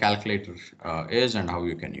how the calculator is and how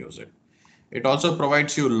you can use it. It also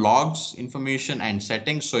provides you logs, information, and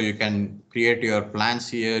settings. So you can create your plans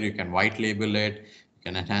here. You can white label it. You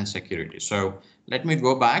can enhance security. So let me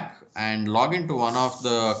go back and log into one of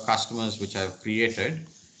the customers which I've created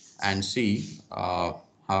and see how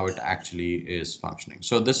it actually is functioning.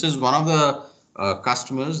 So this is one of the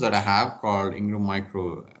customers that I have called Ingram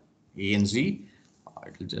Micro ANZ.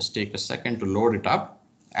 It will just take a second to load it up.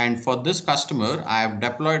 And for this customer, I have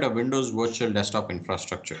deployed a Windows Virtual Desktop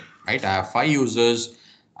infrastructure, right? I have 5 users,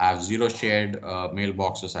 I have 0 shared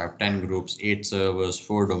mailboxes, I have 10 groups, 8 servers,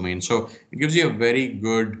 4 domains. So it gives you a very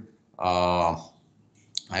good,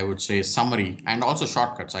 I would say, summary and also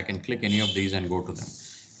shortcuts. I can click any of these and go to them.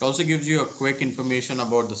 It also gives you a quick information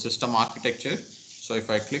about the system architecture. So if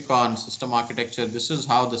I click on system architecture, this is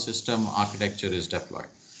how the system architecture is deployed.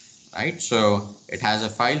 Right, so it has a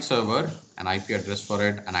file server, an IP address for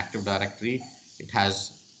it, an Active Directory. It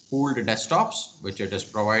has pooled desktops, which it is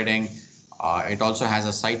providing. It also has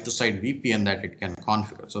a site-to-site VPN that it can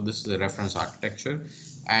configure. So this is a reference architecture,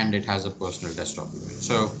 and it has a personal desktop image.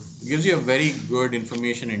 So it gives you a very good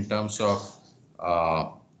information in terms of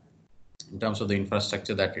the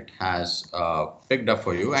infrastructure that it has picked up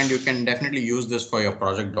for you, and you can definitely use this for your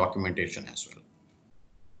project documentation as well.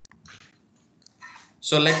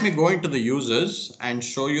 So let me go into the users and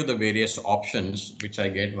show you the various options which I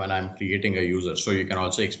get when I'm creating a user. So you can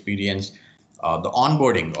also experience the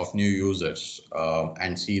onboarding of new users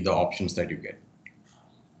and see the options that you get.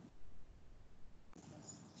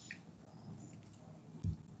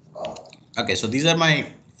 Okay, so these are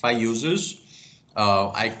my 5 users.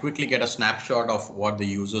 I quickly get a snapshot of what the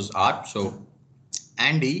users are. So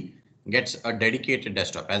Andy gets a dedicated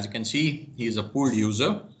desktop. As you can see, he is a pooled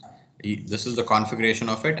user. This is the configuration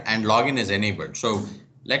of it, and login is enabled. So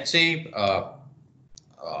let's say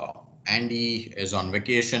Andy is on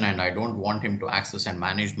vacation and I don't want him to access and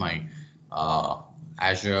manage my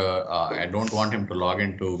Azure. I don't want him to log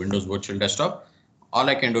into Windows Virtual Desktop. All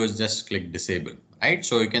I can do is just click disable, right?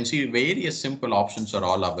 So you can see various simple options are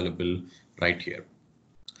all available right here.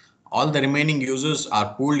 All the remaining users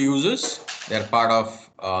are pooled users. They're part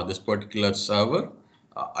of this particular server.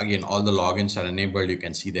 Again, all the logins are enabled. You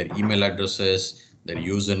can see their email addresses, their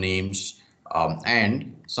usernames,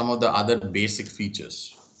 and some of the other basic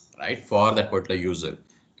features, right, for that particular user. You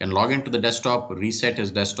can log into the desktop, reset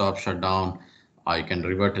his desktop, shut down. You can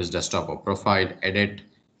revert his desktop or profile, edit,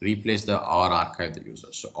 replace the or archive the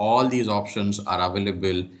user. So all these options are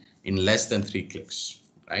available in less than 3 clicks,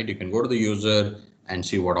 right? You can go to the user and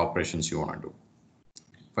see what operations you want to do.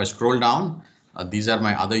 If I scroll down, these are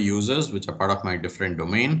my other users, which are part of my different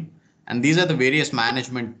domain. And these are the various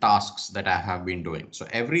management tasks that I have been doing. So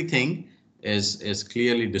everything is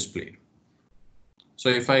clearly displayed. So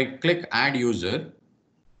if I click add user,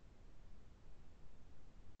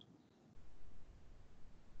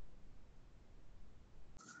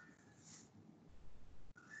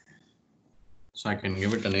 so I can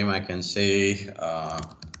give it a name. I can say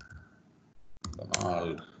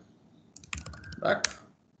Donald Duck.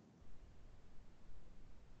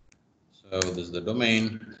 So this is the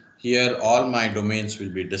domain. Here, all my domains will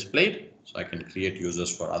be displayed. So I can create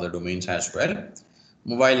users for other domains as well.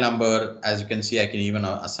 Mobile number, as you can see, I can even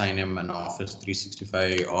assign him an Office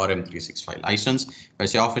 365 or M365 license. If I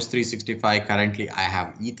say Office 365, currently I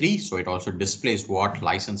have E3, so it also displays what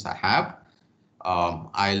license I have.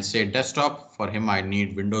 I'll say desktop. For him, I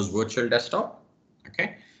need Windows Virtual Desktop.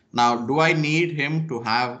 Okay. Now, do I need him to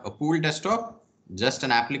have a pool desktop, just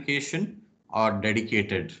an application, or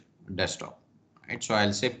dedicated desktop? Right. So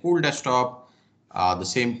I'll say pool desktop. The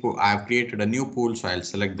same pool. I've created a new pool, so I'll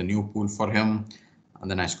select the new pool for him. And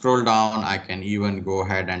then I scroll down. I can even go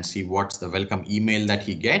ahead and see what's the welcome email that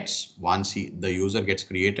he gets once the user gets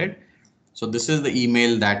created. So this is the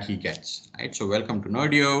email that he gets, right? So welcome to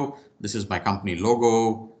Nerdio. This is my company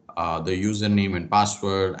logo, the username and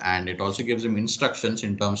password, and it also gives him instructions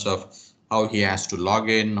in terms of how he has to log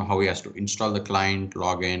in, how he has to install the client,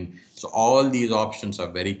 log in. So all these options are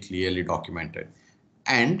very clearly documented.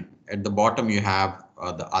 And at the bottom, you have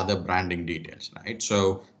the other branding details, right?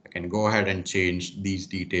 So I can go ahead and change these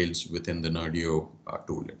details within the Nerdio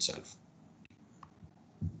tool itself.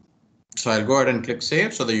 So I'll go ahead and click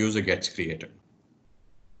save, so the user gets created.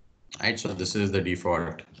 Right, so this is the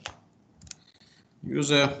default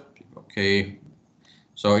user. Okay,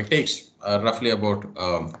 so it takes roughly about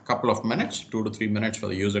a couple of minutes, 2 to 3 minutes for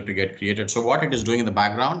the user to get created. So what it is doing in the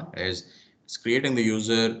background is it's creating the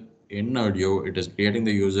user in Nerdio. It is creating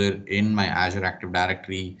the user in my Azure Active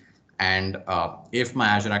Directory. And if my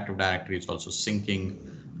Azure Active Directory is also syncing,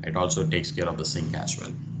 it also takes care of the sync as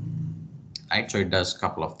well. Right, so it does a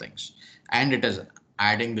couple of things, and it is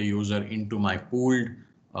adding the user into my pooled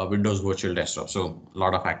Windows Virtual Desktop. So a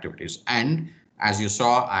lot of activities. And as you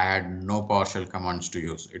saw, I had no PowerShell commands to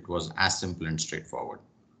use. It was as simple and straightforward.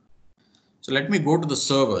 So let me go to the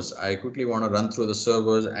servers. I quickly want to run through the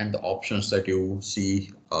servers and the options that you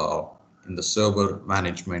see in the server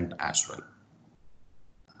management as well.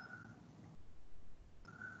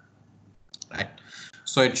 Right.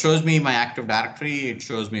 So it shows me my Active Directory, it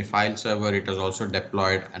shows me file server, it has also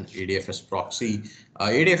deployed an ADFS proxy.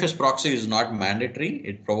 ADFS proxy is not mandatory.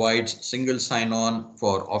 It provides single sign-on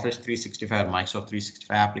for Office 365 and Microsoft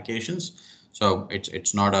 365 applications. So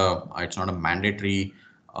it's not a mandatory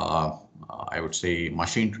I would say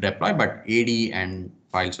machine to deploy, but AD and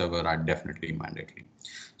file server are definitely mandatory.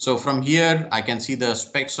 So from here, I can see the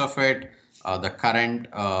specs of it, the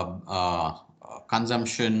current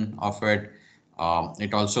consumption of it.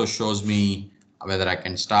 It also shows me whether I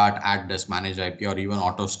can start, add this, manage IP, or even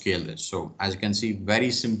auto scale this. So as you can see, very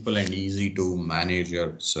simple and easy to manage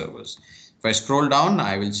your servers. If I scroll down,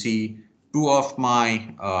 I will see two of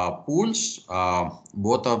my pools.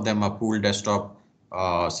 Both of them are pool desktop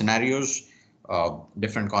scenarios,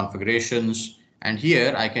 different configurations. And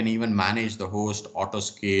here I can even manage the host, auto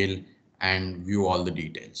scale, and view all the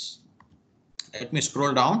details. Let me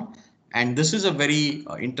scroll down. And this is a very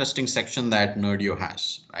interesting section that Nerdio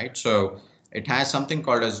has, right? So it has something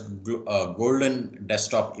called as golden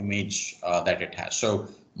desktop image that it has. So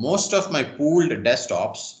most of my pooled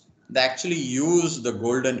desktops, they actually use the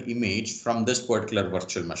golden image from this particular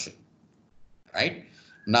virtual machine, right?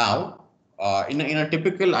 Now, in a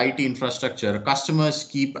typical IT infrastructure, customers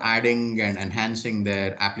keep adding and enhancing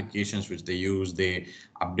their applications which they use. They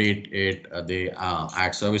update it, they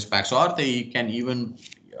add service packs, or they can even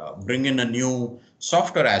bring in a new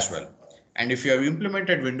software as well. And if you have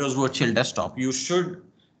implemented Windows Virtual Desktop, you should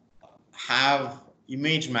have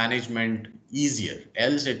image management easier.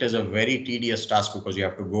 Else it is a very tedious task because you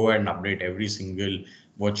have to go and update every single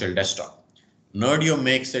virtual desktop. Nerdio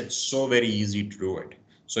makes it so very easy to do it.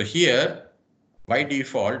 So here, by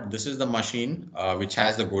default, this is the machine which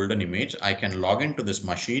has the golden image. I can log into this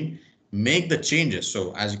machine, make the changes.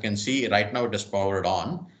 So as you can see, right now it is powered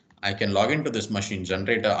on. I can log into this machine,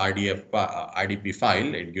 generate a RDP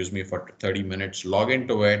file. It gives me for 30 minutes, log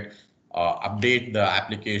into it, update the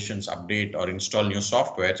applications, update or install new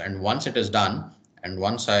softwares. And once it is done, and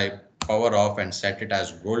once I power off and set it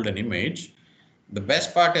as golden image, the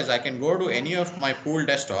best part is I can go to any of my pool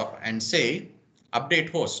desktop and say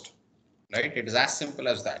update host, right? It is as simple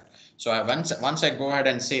as that. So once I go ahead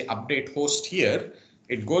and say update host here,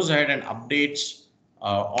 it goes ahead and updates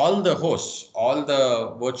all the hosts, all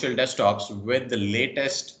the virtual desktops with the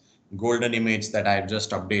latest golden image that I've just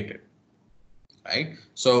updated, right?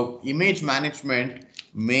 So image management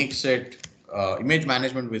makes it image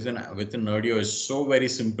management within Nerdio is so very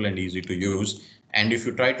simple and easy to use. And if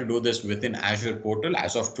you try to do this within Azure portal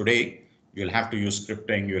as of today, you'll have to use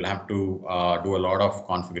scripting, you'll have to do a lot of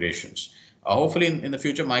configurations. Hopefully in the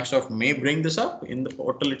future, Microsoft may bring this up in the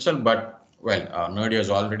portal itself, but well, Nerdio is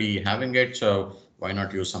already having it, so why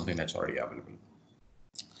not use something that's already available?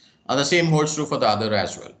 The same holds true for the other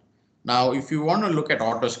as well. Now, if you want to look at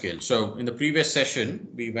auto scale, so in the previous session,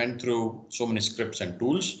 we went through so many scripts and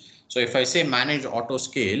tools. So if I say manage auto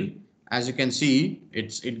scale, as you can see,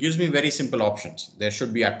 it gives me very simple options. There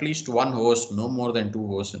should be at least one host, no more than two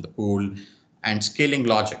hosts in the pool. and scaling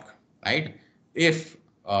logic, right? If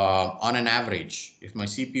on an average, if my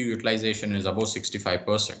CPU utilization is above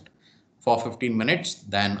 65% for 15 minutes,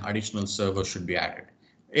 then additional servers should be added.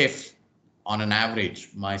 If on an average,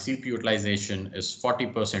 my CPU utilization is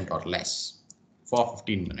 40% or less for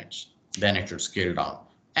 15 minutes, then it should scale down.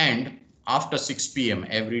 And after 6 p.m.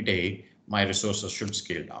 every day, my resources should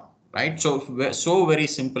scale down, right? So very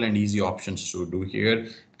simple and easy options to do here.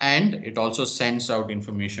 And it also sends out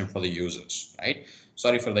information for the users, right?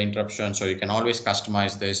 Sorry for the interruption. So you can always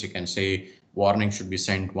customize this. You can say warning should be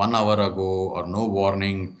sent 1 hour ago or no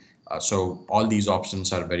warning. So all these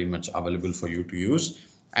options are very much available for you to use.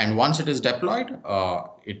 And once it is deployed,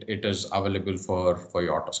 it is available for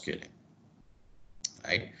your auto scaling,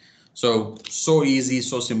 right? So easy,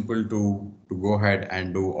 so simple to go ahead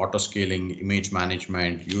and do auto scaling, image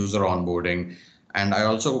management, user onboarding. And I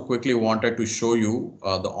also quickly wanted to show you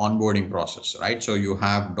the onboarding process, right? So you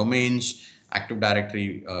have domains, Active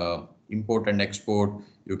Directory, import and export.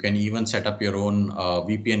 You can even set up your own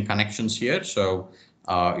VPN connections here. So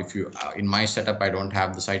if you, in my setup, I don't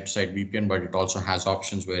have the site-to-site VPN, but it also has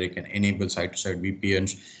options where you can enable site-to-site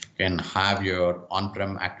VPNs, can have your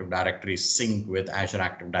on-prem Active Directory sync with Azure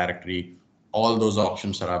Active Directory. All those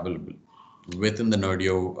options are available within the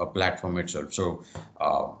Nerdio platform itself. So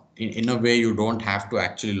in a way, you don't have to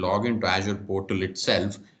actually log into Azure portal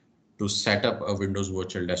itself to set up a Windows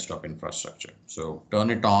Virtual Desktop infrastructure. So turn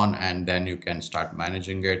it on and then you can start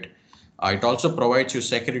managing it. It also provides you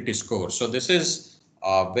security score. So this is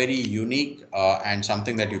very unique and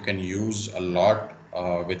something that you can use a lot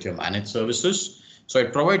with your managed services. So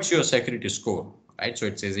it provides you a security score, right? So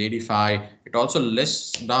it says 85. It also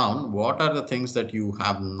lists down what are the things that you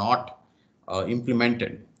have not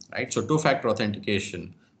implemented, right? So two-factor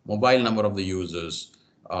authentication, mobile number of the users,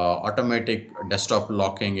 automatic desktop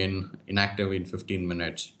locking in inactive in 15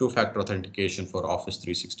 minutes, two-factor authentication for Office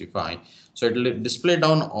 365. So it will display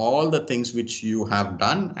down all the things which you have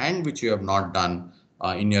done and which you have not done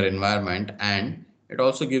in your environment, and it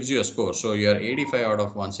also gives you a score. So you're 85 out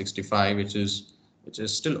of 165, which is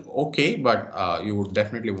still okay, but you would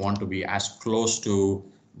definitely want to be as close to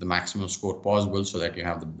the maximum score possible so that you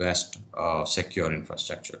have the best secure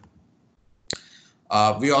infrastructure.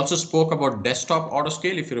 We also spoke about desktop auto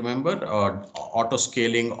scale, if you remember, auto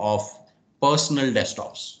scaling of personal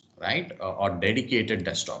desktops, right, or dedicated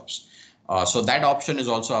desktops. So that option is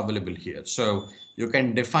also available here. So you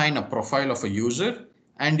can define a profile of a user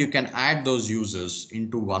and you can add those users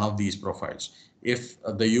into one of these profiles. If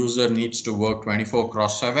the user needs to work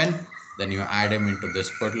 24/7, then you add him into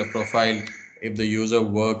this particular profile. If the user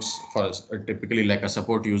works for typically like a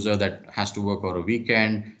support user that has to work over a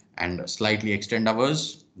weekend and slightly extend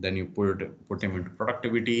hours, then you put him into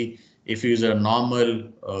productivity. If he's a normal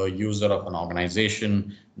user of an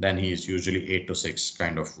organization, then he is usually 8 to 6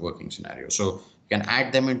 kind of working scenario. So you can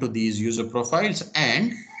add them into these user profiles,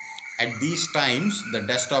 and at these times the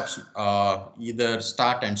desktops either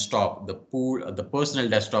start and stop. The personal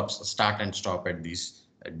desktops start and stop at these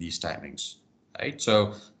timings, right?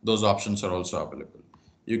 So those options are also available.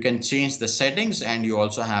 You can change the settings, and you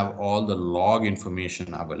also have all the log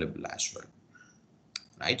information available as well,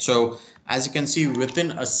 right? So as you can see,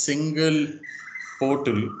 within a single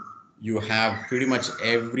portal, you have pretty much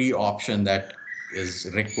every option that is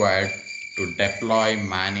required to deploy,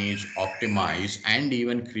 manage, optimize, and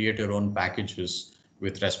even create your own packages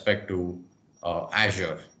with respect to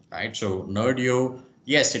Azure, right? So Nerdio,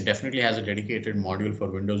 yes, it definitely has a dedicated module for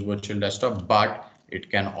Windows Virtual Desktop, but it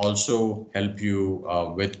can also help you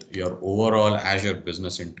with your overall Azure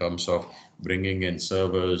business in terms of bringing in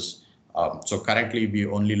servers. So currently we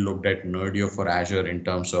only looked at Nerdio for Azure in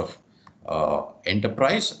terms of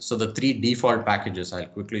enterprise. So the 3 default packages, I'll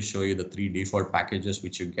quickly show you the 3 default packages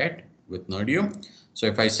which you get with Nerdio. So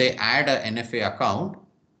if I say add a NFA account,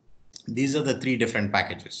 these are the 3 different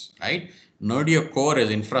packages, right? Nerdio Core is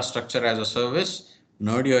infrastructure as a service,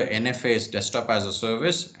 Nerdio NFA is desktop as a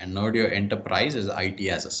service, and Nerdio Enterprise is IT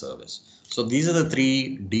as a service. So these are the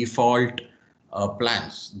 3 default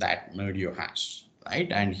plans that Nerdio has,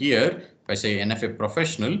 right? And here, if I say NFA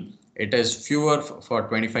Professional, it is fewer for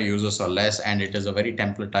 25 users or less, and it is a very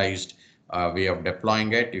templatized way of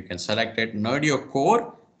deploying it. You can select it. Nerdio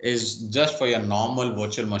Core is just for your normal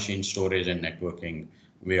virtual machine storage and networking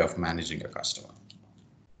way of managing a customer.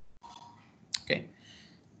 Okay.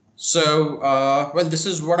 So, well, this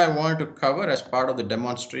is what I wanted to cover as part of the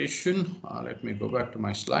demonstration. Let me go back to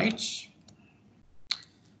my slides.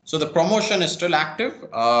 So the promotion is still active.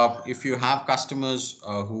 If you have customers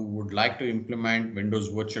who would like to implement Windows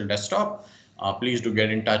Virtual Desktop, please do get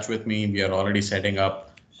in touch with me. We are already setting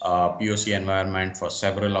up POC environment for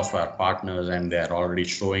several of our partners, and they're already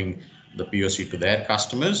showing the POC to their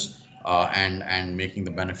customers and making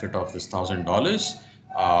the benefit of this $1,000.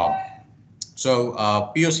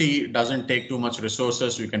 POC doesn't take too much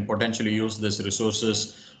resources. You can potentially use this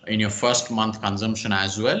resources in your first month consumption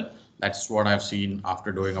as well. That's what I've seen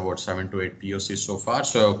after doing about 7 to 8 POCs so far.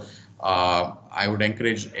 So I would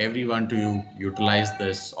encourage everyone to utilize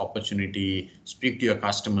this opportunity, speak to your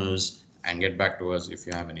customers, and get back to us if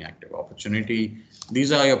you have any active opportunity.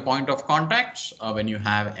 These are your point of contacts when you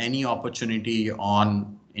have any opportunity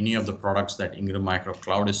on any of the products that Ingram Micro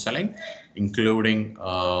Cloud is selling, including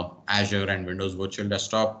Azure and Windows Virtual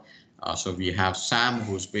Desktop. So we have Sam,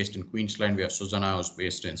 who's based in Queensland. We have Susanna, who's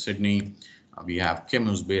based in Sydney. We have Kim,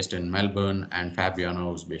 who's based in Melbourne, and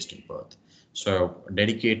Fabiano, who's based in Perth. So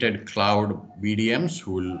dedicated cloud BDMs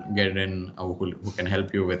who will get in, who can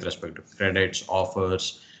help you with respect to credits,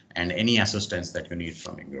 offers, and any assistance that you need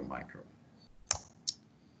from Ingram Micro.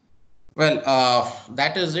 Well,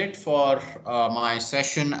 that is it for my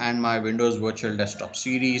session and my Windows Virtual Desktop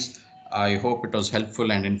series. I hope it was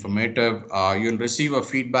helpful and informative. You'll receive a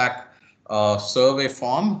feedback survey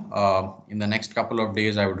form in the next couple of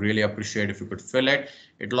days. I would really appreciate if you could fill it.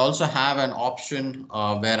 It'll also have an option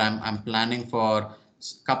where I'm planning for a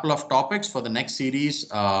couple of topics for the next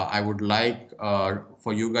series. I would like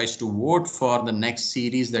for you guys to vote for the next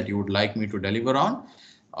series that you would like me to deliver on.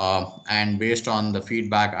 And based on the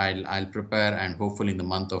feedback, I'll prepare, and hopefully in the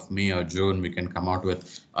month of May or June, we can come out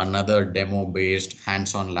with another demo-based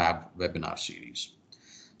hands-on lab webinar series.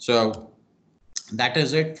 So that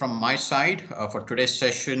is it from my side for today's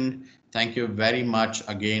session. Thank you very much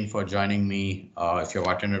again for joining me. If you've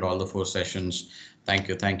attended all the 4 sessions, thank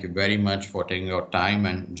you. Thank you very much for taking your time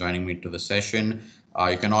and joining me to the session.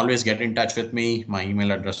 You can always get in touch with me. My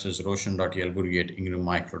email address is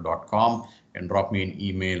roshan.yelburi@ingrammicro.com. And drop me an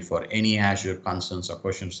email for any Azure concerns or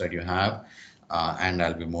questions that you have, and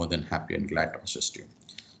I'll be more than happy and glad to assist you.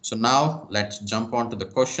 So now let's jump on to the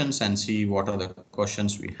questions and see what are the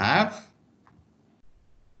questions we have.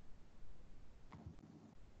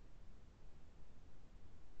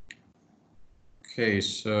 Okay,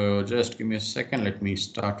 so just give me a second. Let me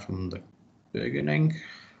start from the beginning.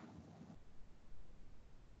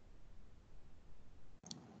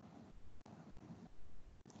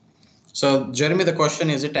 So Jeremy, the question,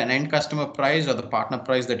 is it an end customer price or the partner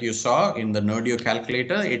price that you saw in the Nerdio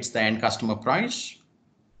calculator? It's the end customer price.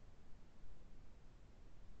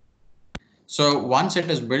 So once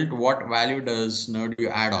it is built, what value does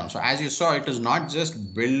Nerdio add on? So as you saw, it is not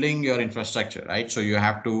just building your infrastructure, right? So you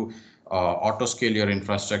have to auto scale your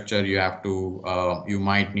infrastructure. You have to, you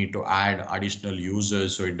might need to add additional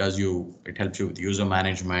users. So it helps you with user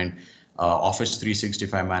management, Office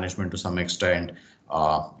 365 management to some extent.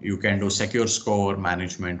 You can do secure score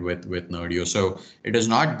management with Nerdio. So it is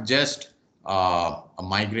not just a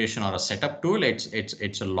migration or a setup tool.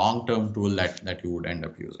 It's a long-term tool that you would end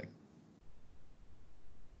up using.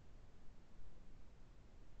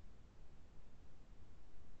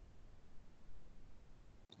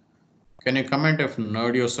 Can you comment if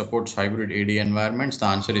Nerdio supports hybrid AD environments? The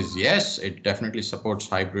answer is yes, it definitely supports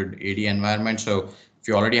hybrid AD environments. So if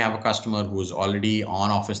you already have a customer who's already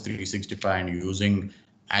on Office 365 and using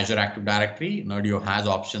Azure Active Directory, Nerdio has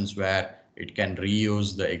options where it can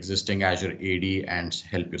reuse the existing Azure AD and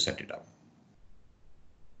help you set it up.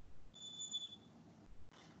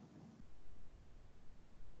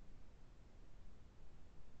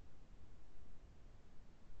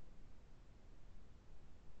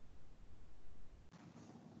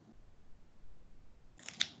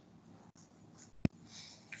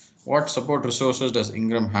 What support resources does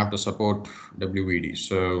Ingram have to support WVD?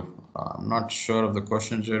 So I'm not sure of the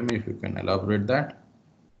question, Jeremy, if you can elaborate that.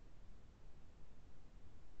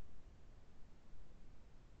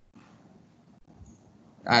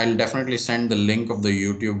 I'll definitely send the link of the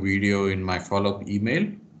YouTube video in my follow-up email,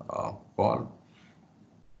 Paul.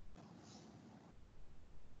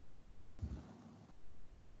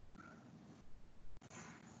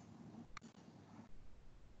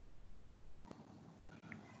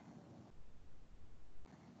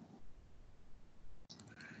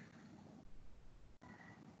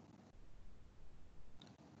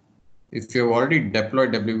 If you've already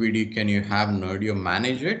deployed WVD, can you have Nerdio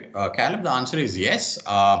manage it? Caleb, the answer is yes.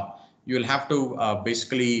 You'll have to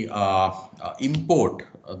basically import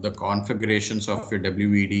the configurations of your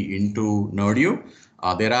WVD into Nerdio.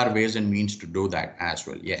 There are ways and means to do that as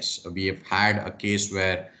well. Yes, we have had a case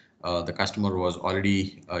where the customer was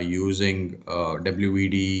already using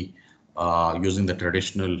WVD using the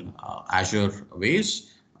traditional Azure ways.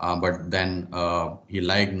 but then he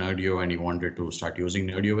liked Nerdio and he wanted to start using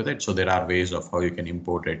Nerdio with it. So there are ways of how you can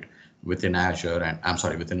import it within Azure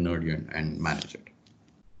and within Nerdio and manage it.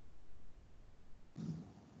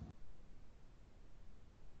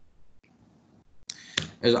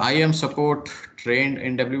 Is IAM support trained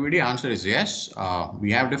in WBD? Answer is yes.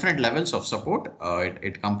 We have different levels of support.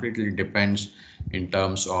 It completely depends in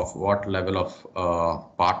terms of what level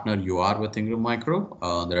of partner you are with Ingram Micro.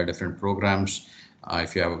 There are different programs.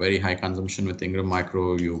 If you have a very high consumption with Ingram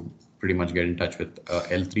Micro, you pretty much get in touch with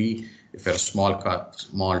L3. If you're a small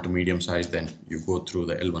to medium size, then you go through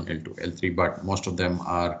the L1, L2, L3. But most of them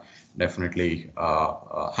are definitely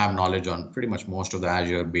have knowledge on pretty much most of the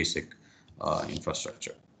Azure basic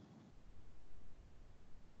infrastructure.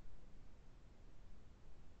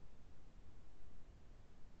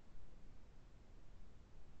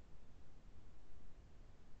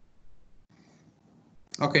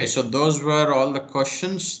 Okay, so those were all the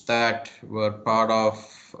questions that were part of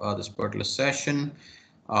this particular session.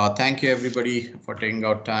 Thank you everybody for taking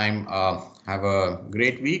out time. Have a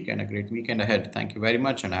great week and a great weekend ahead. Thank you very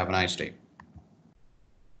much and have a nice day.